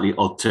was a slightly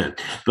odd term,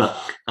 but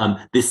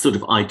this sort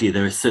of idea,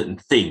 there are certain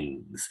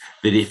things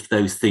that if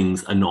those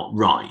things are not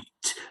right,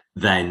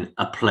 then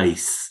a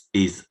place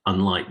is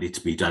unlikely to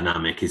be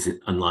dynamic, is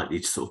unlikely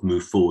to sort of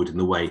move forward in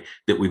the way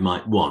that we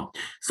might want.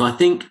 So I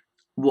think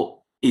what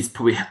is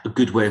probably a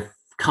good way of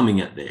coming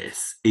at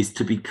this is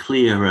to be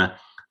clearer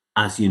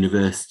as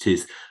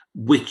universities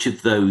which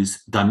of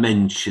those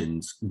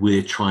dimensions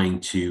we're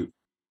trying to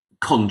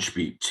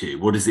contribute to.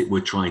 What is it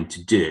we're trying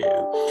to do?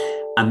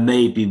 And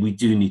maybe we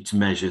do need to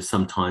measure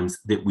sometimes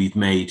that we've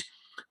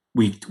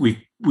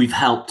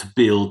helped to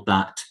build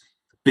that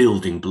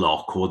building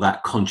block or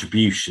that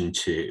contribution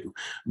to,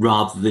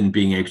 rather than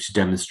being able to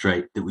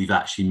demonstrate that we've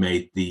actually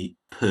made the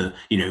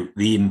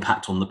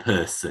impact on the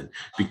person,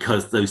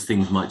 because those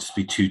things might just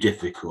be too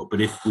difficult. But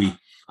if we,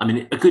 I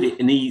mean,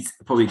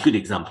 probably a good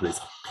example is,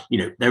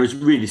 there is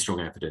really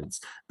strong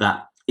evidence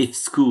that if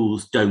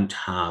schools don't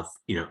have,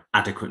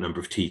 adequate number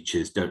of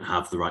teachers, don't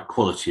have the right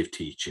quality of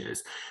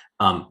teachers,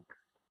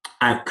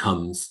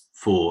 outcomes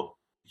for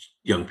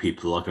young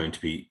people are going to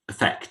be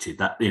affected.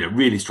 That,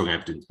 really strong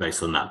evidence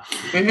based on that.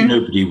 Mm-hmm.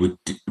 Nobody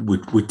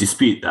would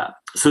dispute that.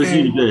 So as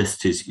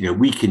universities,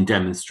 we can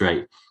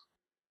demonstrate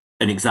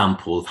an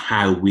example of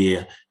how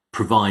we're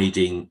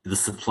providing the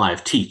supply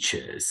of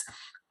teachers,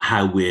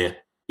 how we're,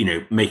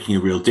 making a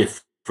real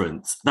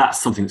difference. That's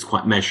something that's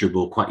quite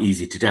measurable, quite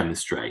easy to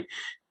demonstrate.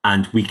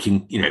 And we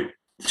can,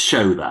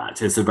 show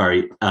that as a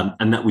very,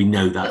 and that we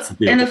know that's a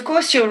building. And of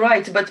course you're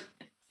right, but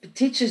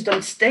teachers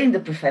don't stay in the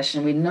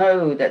profession. We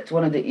know that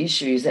one of the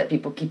issues is that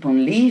people keep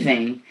on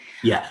leaving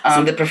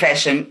the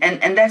profession.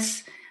 And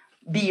that's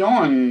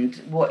beyond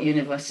what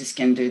universities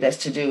can do. That's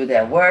to do with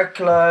their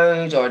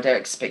workload or their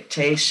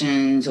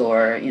expectations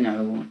or,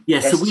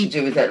 that's to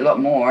do with a lot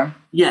more.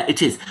 Yeah,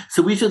 it is.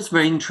 So we've done some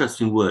very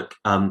interesting work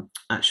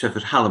at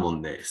Sheffield Hallam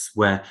on this,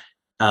 where,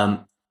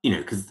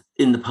 because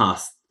in the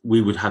past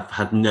we would have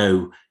had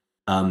no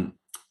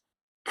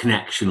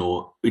connection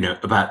or,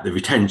 about the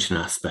retention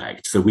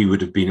aspect. So we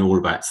would have been all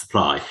about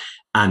supply.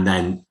 And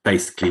then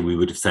basically we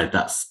would have said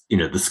that's,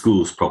 the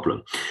school's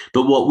problem.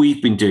 But what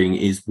we've been doing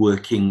is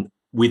working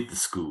with the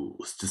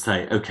schools to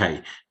say,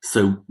 okay,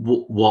 so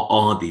what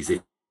are these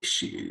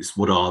issues?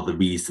 What are the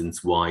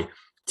reasons why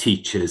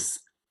teachers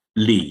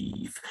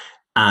leave?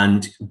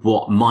 And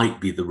what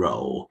might be the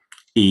role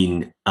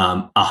in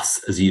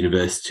us as a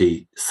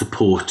university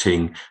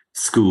supporting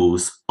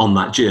schools on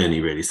that journey,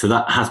 really? So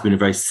that has been a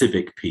very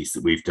civic piece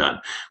that we've done,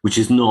 which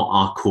is not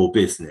our core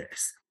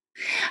business.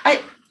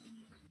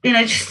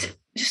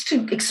 Just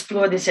to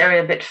explore this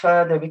area a bit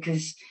further,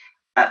 because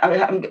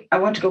I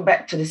want to go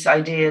back to this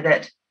idea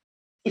that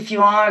if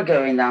you are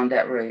going down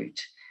that route,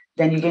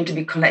 then you're going to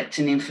be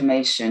collecting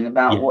information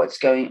about what's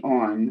going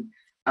on.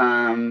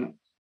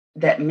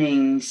 That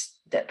means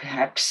that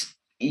perhaps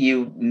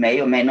you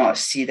may or may not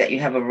see that you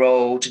have a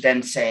role to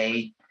then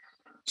say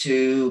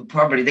to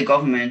probably the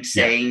government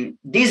saying,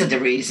 these are the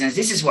reasons,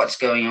 this is what's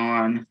going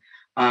on.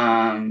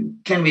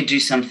 Can we do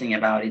something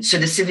about it? So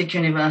the Civic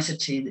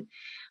University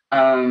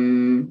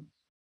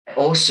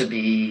also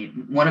be,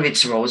 one of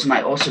its roles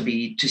might also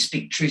be to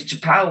speak truth to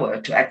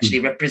power, to actually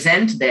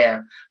represent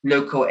their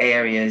local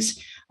areas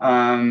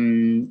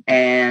and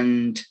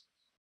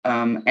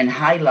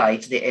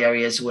highlight the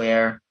areas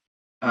where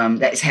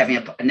that is having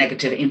a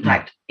negative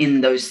impact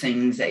in those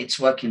things that it's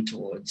working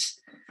towards.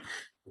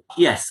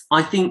 Yes,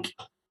 I think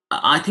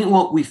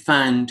what we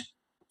found,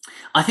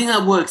 I think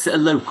that works at a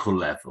local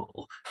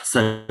level.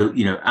 So,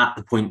 at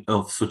the point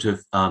of sort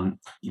of,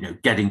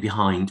 getting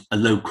behind a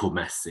local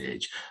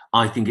message,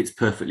 I think it's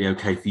perfectly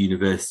okay for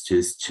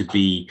universities to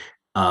be,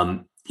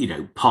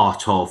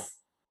 part of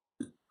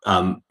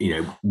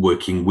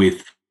working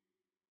with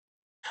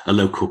a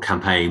local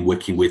campaign,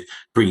 working with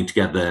bringing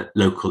together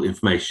local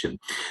information.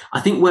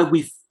 I think where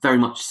we've very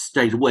much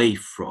stayed away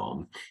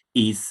from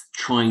is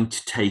trying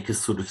to take a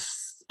sort of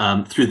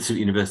through the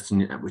Civic University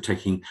Network, we're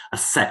taking a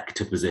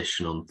sector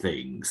position on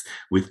things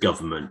with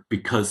government,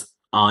 because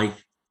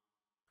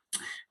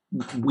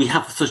we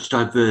have such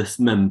diverse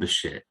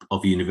membership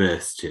of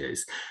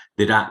universities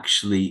that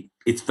actually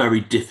it's very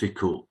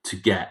difficult to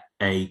get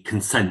a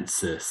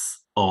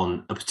consensus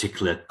on a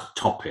particular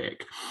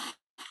topic.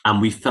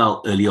 And we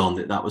felt early on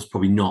that that was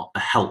probably not a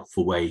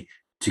helpful way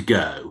to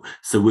go.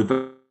 So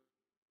we're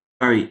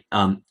very,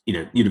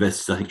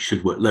 universities, I think,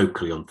 should work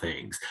locally on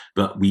things,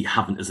 but we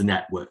haven't as a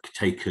network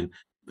taken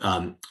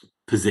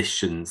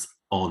positions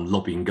on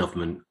lobbying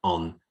government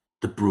on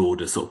the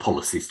broader sort of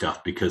policy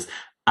stuff, because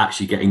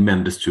actually getting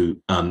members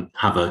to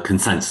have a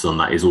consensus on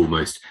that is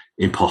almost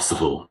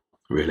impossible,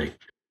 really.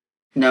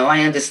 No,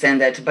 I understand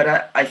that,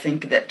 but I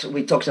think that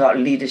we talked about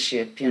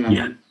leadership,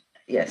 Yeah.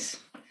 Yes.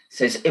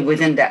 So it's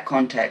within that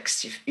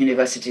context, if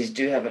universities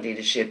do have a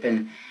leadership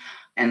and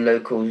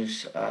local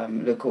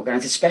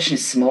organizations, especially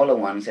smaller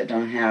ones that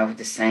don't have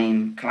the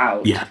same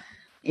clout,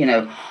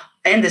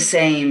 and the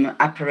same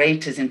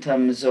apparatus in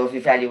terms of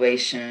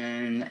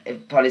evaluation,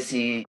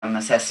 policy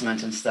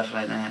assessment and stuff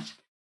like that.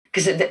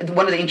 Because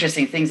one of the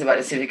interesting things about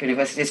the Civic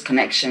University is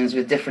connections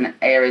with different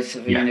areas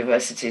of the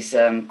university's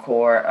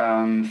core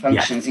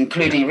functions,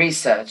 including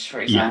research, for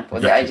example.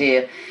 The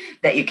idea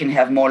that you can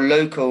have more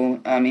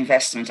local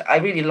investment. I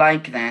really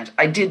like that.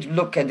 I did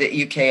look at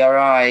the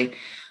UKRI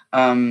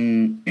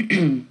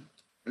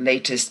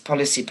latest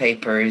policy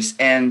papers,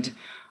 and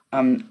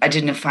I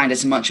didn't find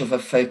as much of a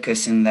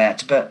focus in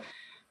that. But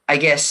I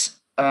guess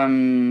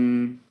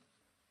there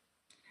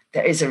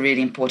is a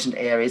really important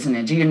area, isn't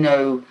it? Do you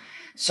know?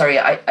 Sorry,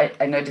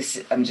 I know this.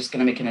 I'm just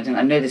going to make an addendum.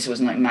 I know this was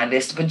not in my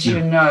list, but do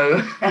you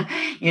know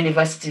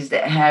universities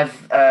that have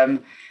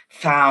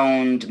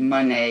found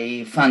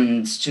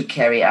funds to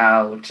carry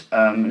out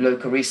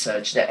local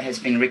research that has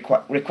been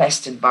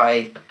requested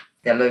by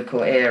their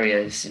local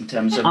areas in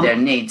terms of their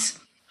needs?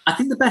 I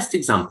think the best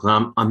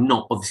example, I'm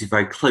not obviously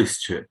very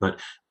close to it, but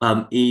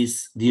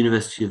is the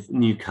University of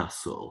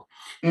Newcastle,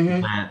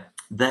 where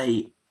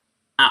they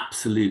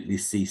absolutely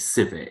see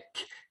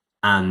civic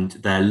and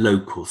their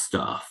local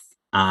stuff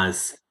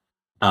as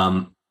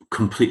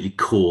completely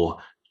core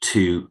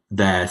to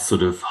their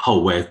sort of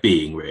whole way of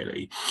being,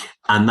 really.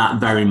 And that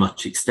very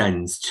much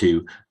extends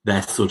to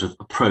their sort of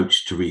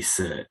approach to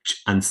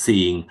research and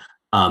seeing,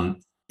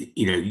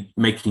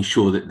 making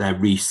sure that their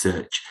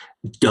research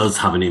does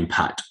have an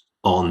impact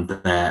on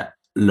their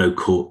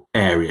local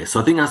area. So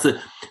I think that's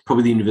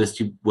probably the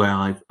university where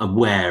I'm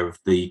aware of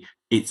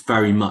it's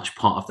very much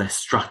part of their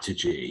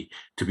strategy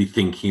to be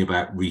thinking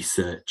about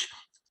research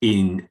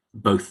in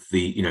both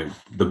the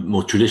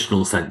more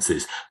traditional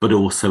senses, but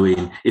also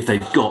in, if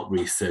they've got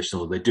research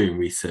or they're doing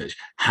research,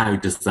 how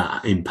does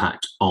that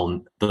impact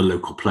on the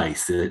local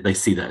place? They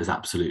see that as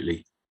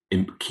absolutely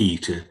key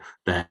to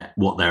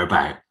what they're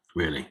about,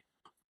 really.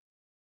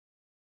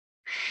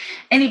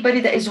 Anybody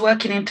that is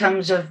working in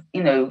terms of,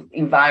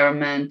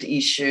 environment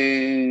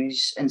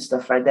issues and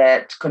stuff like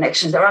that,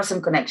 connections, there are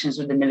some connections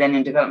with the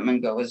Millennium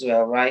Development Goal as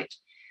well, right?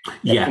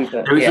 Yeah,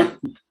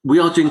 we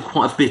are doing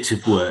quite a bit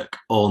of work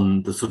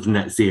on the sort of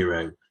net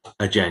zero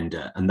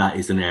agenda, and that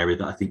is an area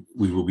that I think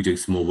we will be doing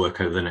some more work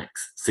over the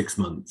next 6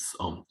 months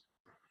on.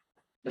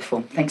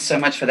 Wonderful. Thanks so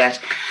much for that.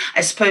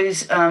 I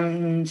suppose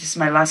just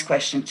my last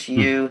question to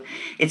you.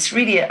 It's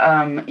really,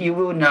 you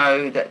will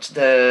know that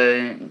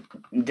the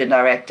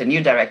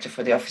new director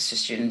for the Office of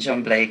Student,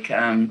 John Blake,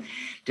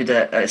 did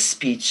a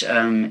speech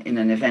in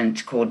an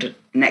event called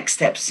Next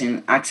Steps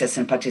in Access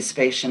and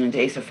Participation on the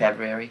 8th of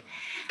February.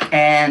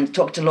 And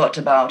talked a lot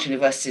about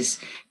universities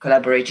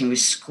collaborating with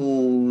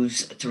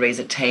schools to raise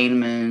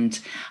attainment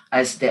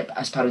as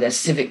part of their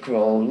civic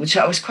role, which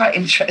I was quite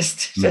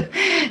interested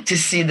to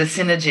see the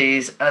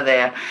synergies are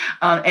there.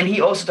 And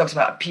he also talks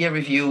about peer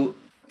review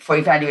for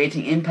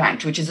evaluating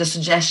impact, which is a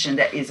suggestion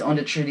that is on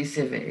the Truly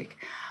Civic.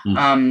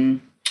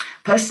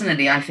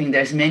 Personally, I think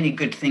there's many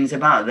good things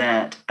about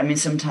that. I mean,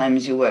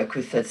 sometimes you work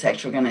with third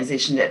sector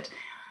organizations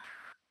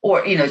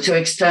to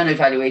external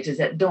evaluators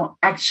that don't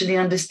actually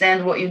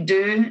understand what you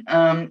do.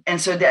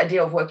 And so the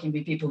idea of working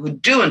with people who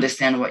do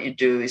understand what you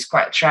do is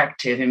quite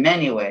attractive in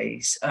many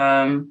ways.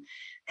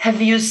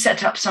 Have you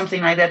set up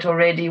something like that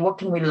already? What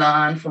can we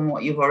learn from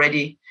what you've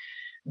already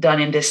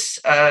done in this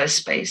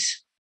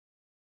space?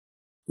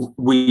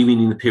 Were you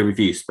meaning the peer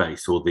review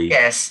space or the...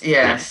 Yes.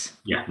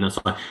 Yeah, no,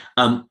 sorry.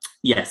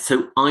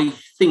 So I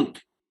think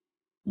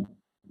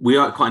we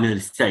are at quite an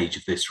early stage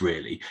of this,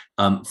 really.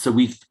 So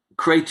we've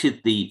created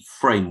the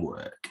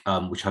framework,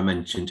 which I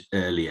mentioned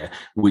earlier,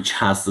 which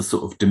has the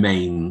sort of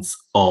domains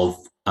of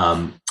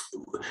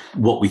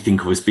what we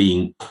think of as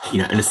being,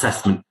 an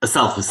assessment, a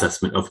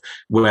self-assessment of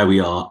where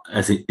we are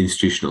as an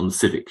institution on the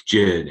civic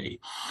journey.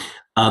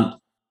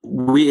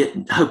 We're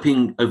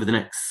hoping over the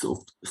next sort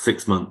of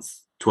 6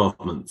 months,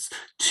 12 months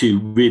to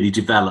really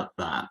develop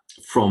that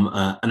from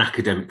an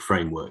academic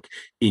framework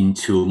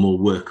into a more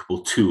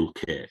workable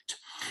toolkit.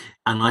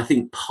 And I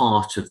think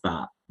part of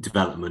that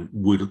development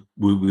we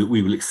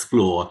will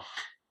explore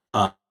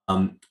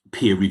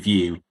peer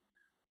review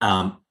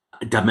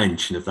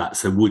dimension of that.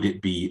 So would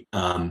it be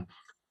a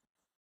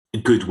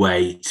good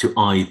way to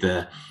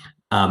either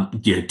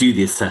do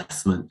the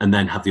assessment and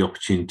then have the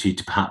opportunity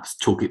to perhaps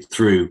talk it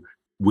through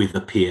with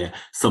a peer,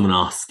 someone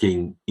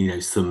asking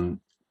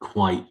some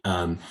quite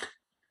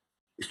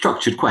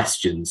structured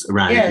questions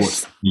around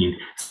what's new.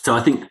 So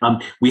I think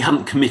we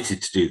haven't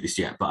committed to do this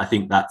yet, but I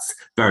think that's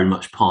very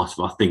much part of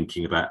our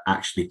thinking about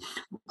actually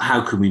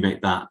how can we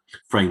make that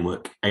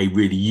framework a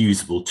really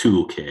usable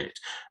toolkit,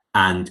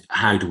 and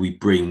how do we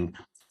bring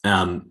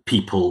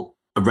people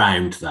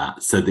around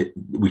that so that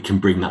we can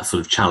bring that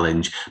sort of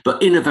challenge,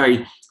 but in a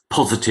very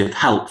positive,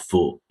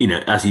 helpful,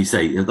 as you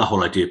say, the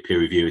whole idea of peer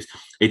review is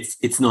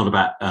it's not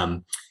about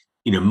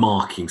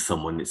marking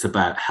someone. It's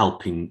about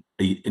helping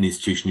an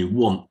institution who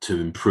want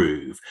to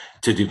improve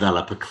to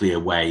develop a clear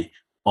way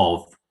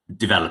of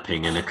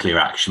developing and a clear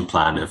action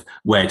plan of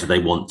where do they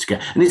want to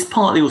get. And it's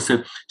partly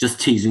also just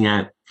teasing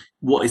out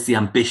what is the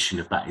ambition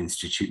of that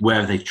institute,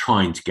 where are they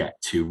trying to get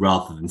to,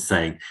 rather than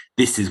saying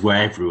this is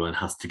where everyone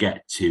has to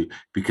get to,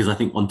 because I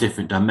think on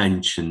different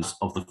dimensions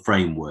of the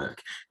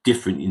framework,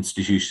 different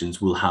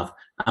institutions will have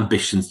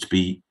ambitions to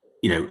be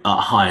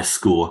a higher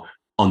score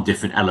on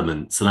different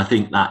elements. And I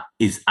think that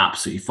is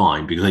absolutely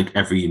fine, because I think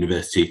every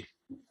university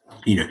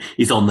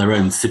is on their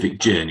own civic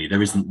journey.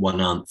 There isn't one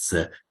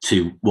answer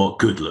to what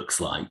good looks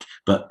like,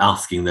 but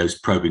asking those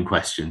probing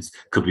questions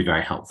could be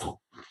very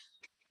helpful.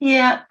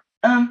 Yeah.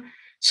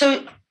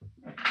 So,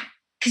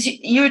 because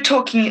you were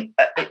talking,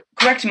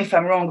 correct me if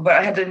I'm wrong, but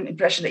I had the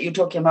impression that you're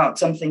talking about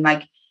something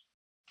like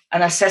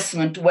an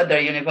assessment whether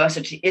a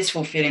university is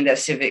fulfilling their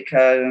civic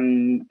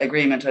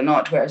agreement or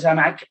not, whereas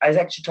I was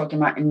actually talking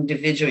about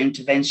individual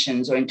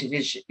interventions or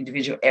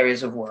individual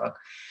areas of work.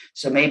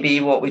 So maybe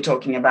what we're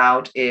talking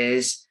about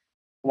is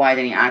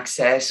widening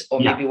access, or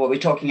maybe what we're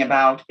talking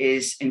about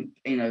is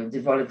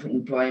developing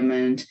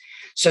employment.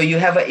 So you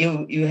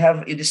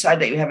decide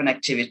that you have an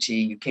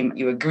activity.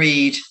 You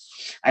agreed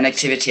an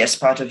activity as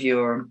part of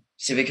your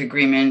civic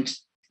agreement,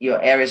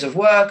 your areas of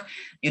work.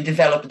 You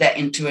develop that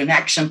into an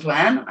action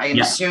plan, I am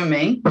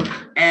assuming,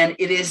 and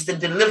it is the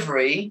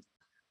delivery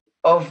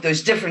of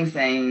those different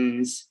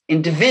things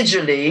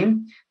individually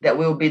that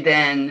will be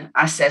then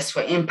assessed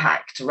for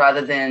impact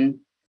rather than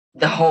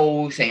the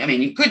whole thing. I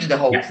mean, you could do the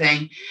whole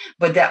thing,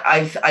 but that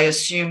I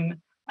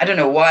assume, I don't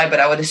know why,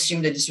 but I would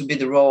assume that this would be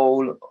the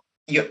role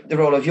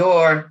of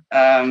your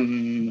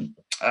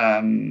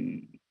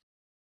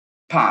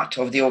part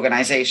of the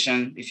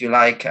organization, if you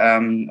like,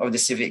 of the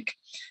Civic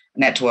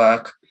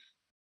Network,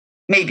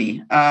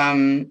 maybe.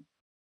 And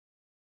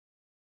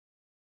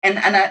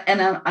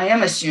I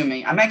am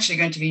assuming, I'm actually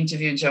going to be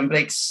interviewing John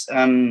Blake's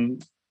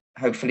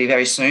hopefully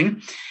very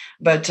soon,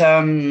 but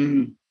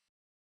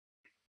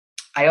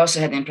I also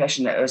had the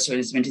impression that also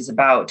is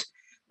about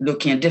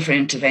looking at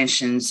different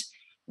interventions.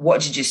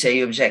 What did you say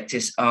your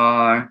objectives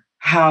are?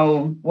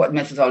 What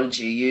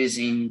methodology you're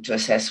using to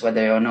assess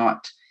whether or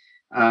not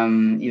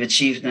you've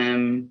achieved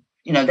them?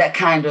 That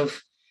kind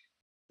of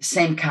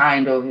same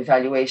kind of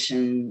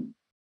evaluation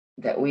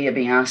that we are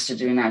being asked to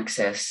do in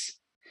Access.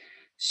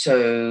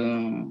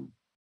 So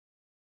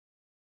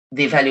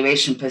the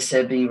evaluation per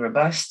se being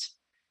robust,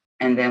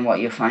 and then what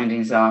your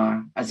findings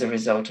are as a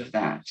result of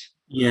that.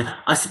 Yeah,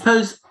 I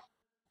suppose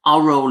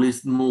our role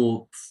is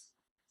more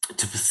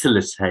to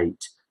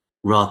facilitate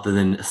rather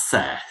than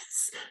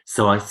assess.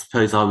 So I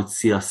suppose I would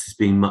see us as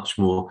being much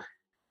more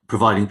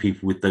providing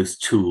people with those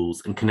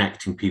tools and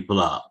connecting people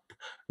up,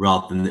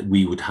 rather than that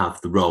we would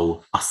have the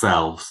role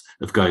ourselves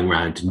of going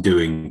around and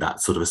doing that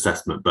sort of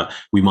assessment, but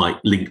we might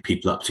link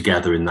people up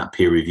together in that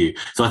peer review.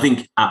 So I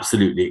think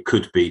absolutely it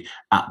could be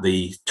at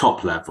the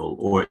top level,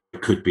 or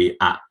it could be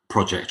at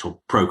project or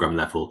program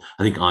level.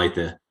 I think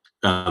either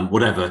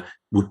whatever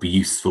would be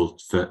useful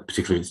for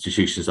particular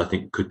institutions, I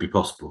think could be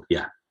possible.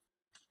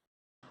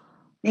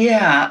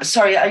 Yeah,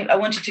 sorry, I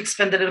wanted to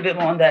expand a little bit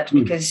more on that,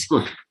 because,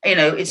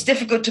 it's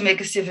difficult to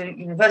make a Civic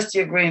University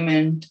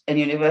agreement, and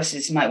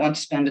universities might want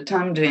to spend the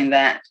time doing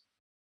that.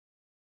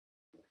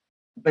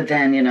 But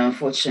then,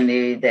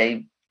 unfortunately,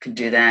 they could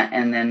do that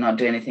and then not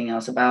do anything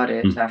else about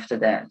it after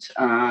that.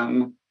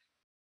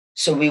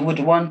 So we would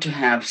want to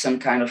have some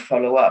kind of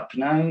follow-up,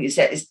 no? Is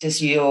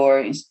this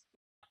your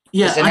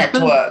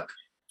network?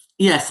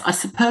 Yes, I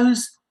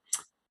suppose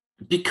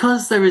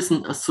because there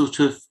isn't a sort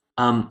of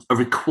a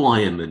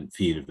requirement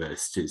for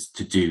universities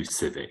to do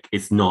civic.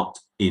 It's not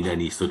in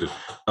any sort of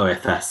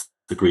OFS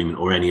agreement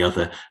or any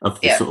other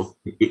of the sort of.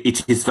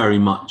 It is very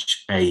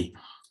much an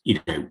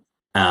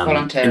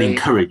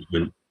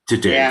encouragement to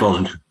do it,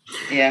 voluntary.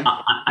 Yeah,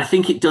 I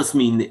think it does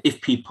mean that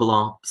if people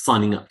are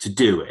signing up to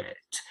do it,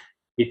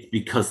 it's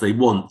because they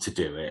want to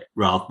do it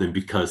rather than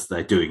because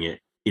they're doing it.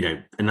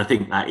 And I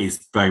think that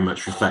is very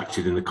much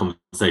reflected in the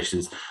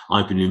conversations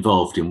I've been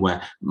involved in,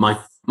 where my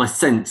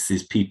sense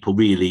is people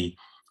really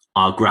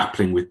are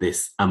grappling with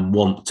this and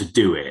want to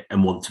do it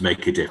and want to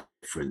make a difference.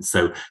 difference.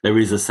 So there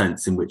is a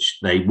sense in which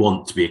they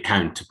want to be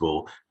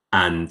accountable,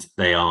 and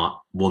they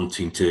are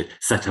wanting to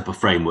set up a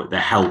framework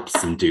that helps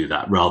them do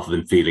that, rather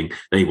than feeling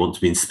they want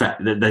to be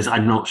inspected.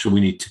 I'm not sure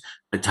we need to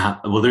have,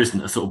 well, there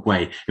isn't a sort of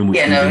way in which...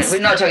 Yeah, no, we're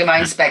not talking about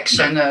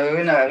inspection,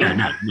 no. No.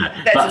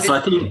 That's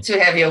a bit too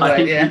heavy a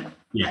word, yeah.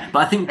 Yeah, but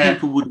I think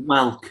people would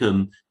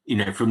welcome,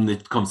 from the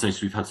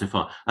conversations we've had so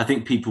far, I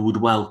think people would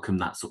welcome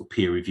that sort of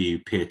peer review,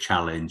 peer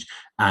challenge.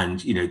 And,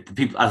 the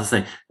people, as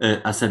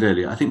I said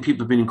earlier, I think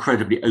people have been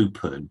incredibly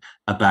open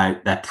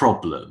about their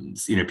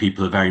problems.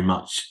 People are very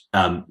much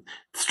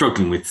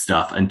struggling with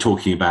stuff and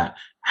talking about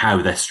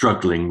how they're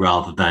struggling,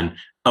 rather than,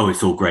 oh,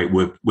 it's all great,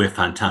 we're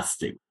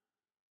fantastic.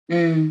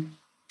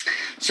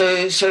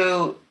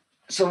 So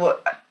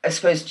what I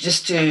suppose,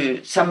 just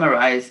to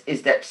summarize,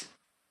 is that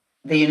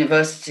the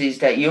universities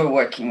that you're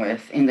working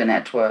with in the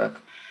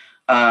network,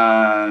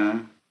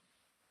 there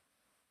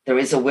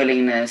is a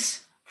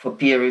willingness for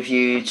peer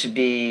review to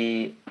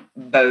be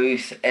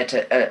both at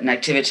an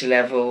activity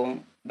level,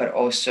 but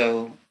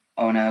also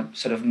on a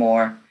sort of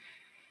more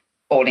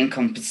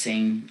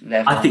all-encompassing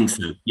level. I think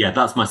so. Yeah,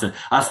 that's my sense.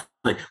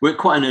 We're at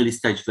quite an early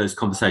stage of those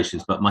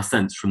conversations, but my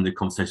sense from the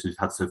conversations we've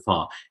had so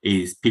far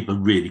is people are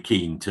really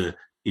keen to,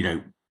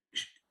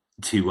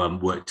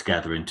 work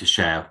together and to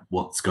share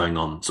what's going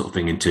on, sort of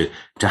thing, and to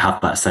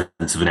have that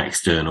sense of an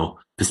external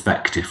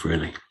perspective,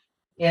 really.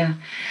 Yeah,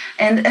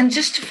 and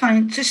just to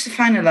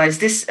finalize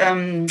this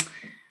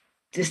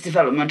this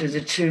development as a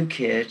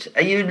toolkit,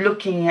 are you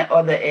looking at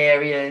other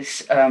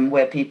areas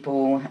where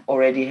people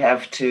already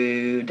have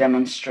to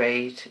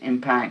demonstrate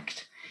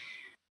impact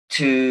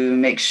to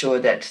make sure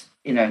that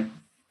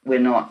we're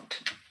not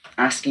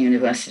asking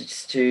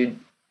universities to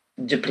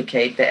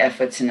duplicate their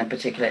efforts in a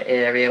particular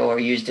area or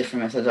use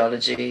different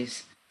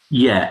methodologies?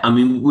 Yeah, I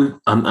mean,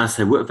 I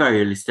say we're at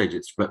very early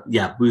stages, but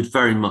yeah, we'd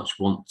very much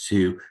want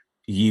to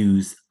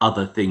use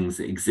other things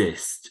that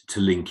exist to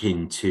link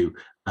into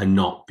and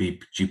not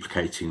be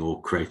duplicating or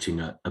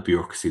creating a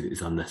bureaucracy that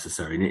is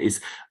unnecessary. And it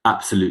is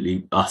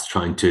absolutely us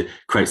trying to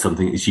create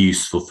something that is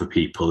useful for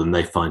people and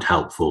they find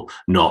helpful,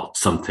 not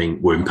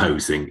something we're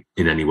imposing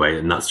in any way.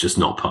 And that's just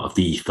not part of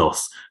the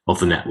ethos of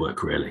the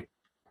network, really.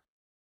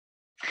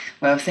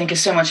 Well, thank you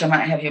so much. I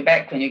might have you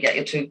back when you get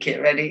your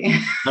toolkit ready.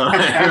 All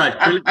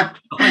right.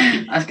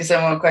 Ask you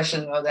some more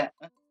questions about that.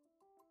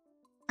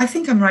 I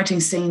think I'm right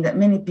in saying that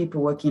many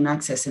people working in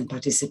access and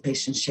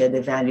participation share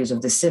the values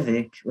of the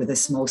Civic with a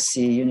small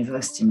C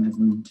university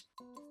movement.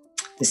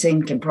 The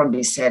same can probably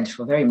be said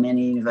for very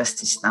many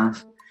university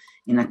staff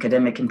in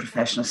academic and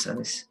professional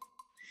service.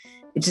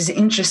 It is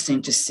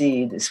interesting to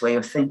see this way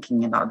of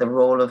thinking about the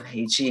role of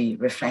HE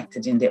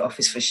reflected in the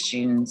Office for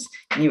Students'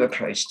 new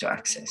approach to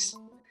access.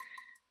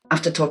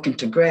 After talking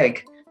to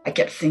Greg, I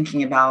kept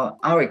thinking about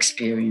our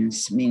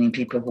experience, meaning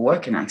people who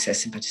work in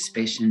access and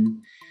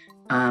participation,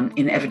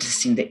 in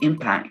evidencing the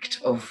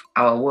impact of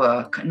our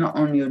work, not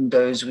only on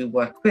those we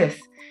work with,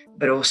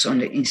 but also on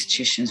the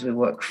institutions we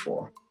work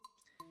for.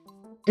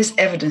 This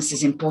evidence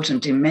is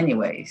important in many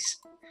ways.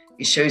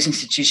 It shows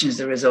institutions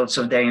the results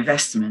of their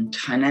investment,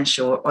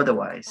 financial or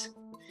otherwise.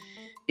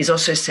 It's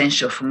also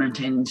essential for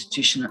maintaining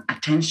institutional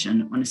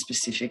attention on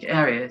specific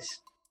areas.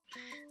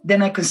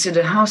 Then I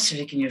consider how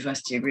civic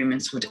university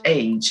agreements would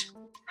age,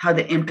 how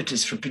the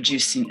impetus for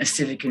producing a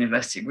civic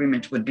university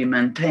agreement would be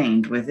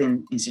maintained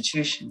within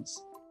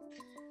institutions.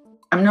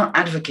 I'm not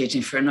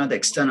advocating for another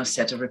external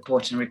set of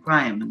reporting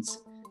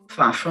requirements,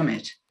 far from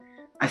it.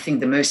 I think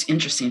the most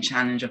interesting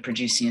challenge of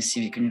producing a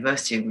civic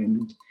university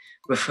agreement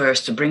refers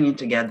to bringing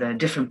together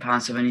different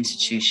parts of an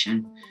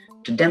institution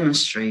to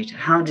demonstrate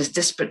how these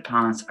disparate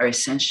parts are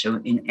essential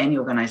in any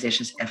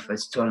organization's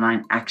efforts to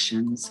align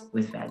actions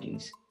with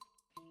values.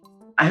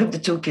 I hope the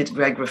toolkit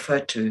Greg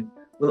referred to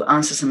will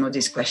answer some of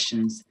these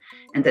questions,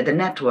 and that the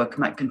network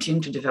might continue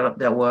to develop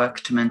their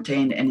work to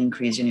maintain and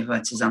increase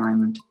universities'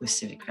 alignment with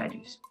civic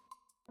values.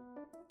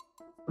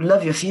 We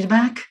love your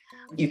feedback.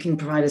 You can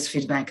provide us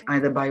feedback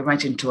either by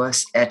writing to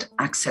us at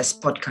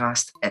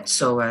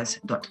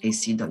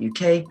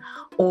accesspodcast@soas.ac.uk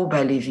or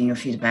by leaving your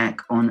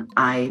feedback on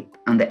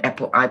the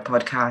Apple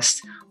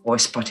iPodcast or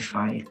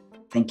Spotify.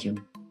 Thank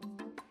you.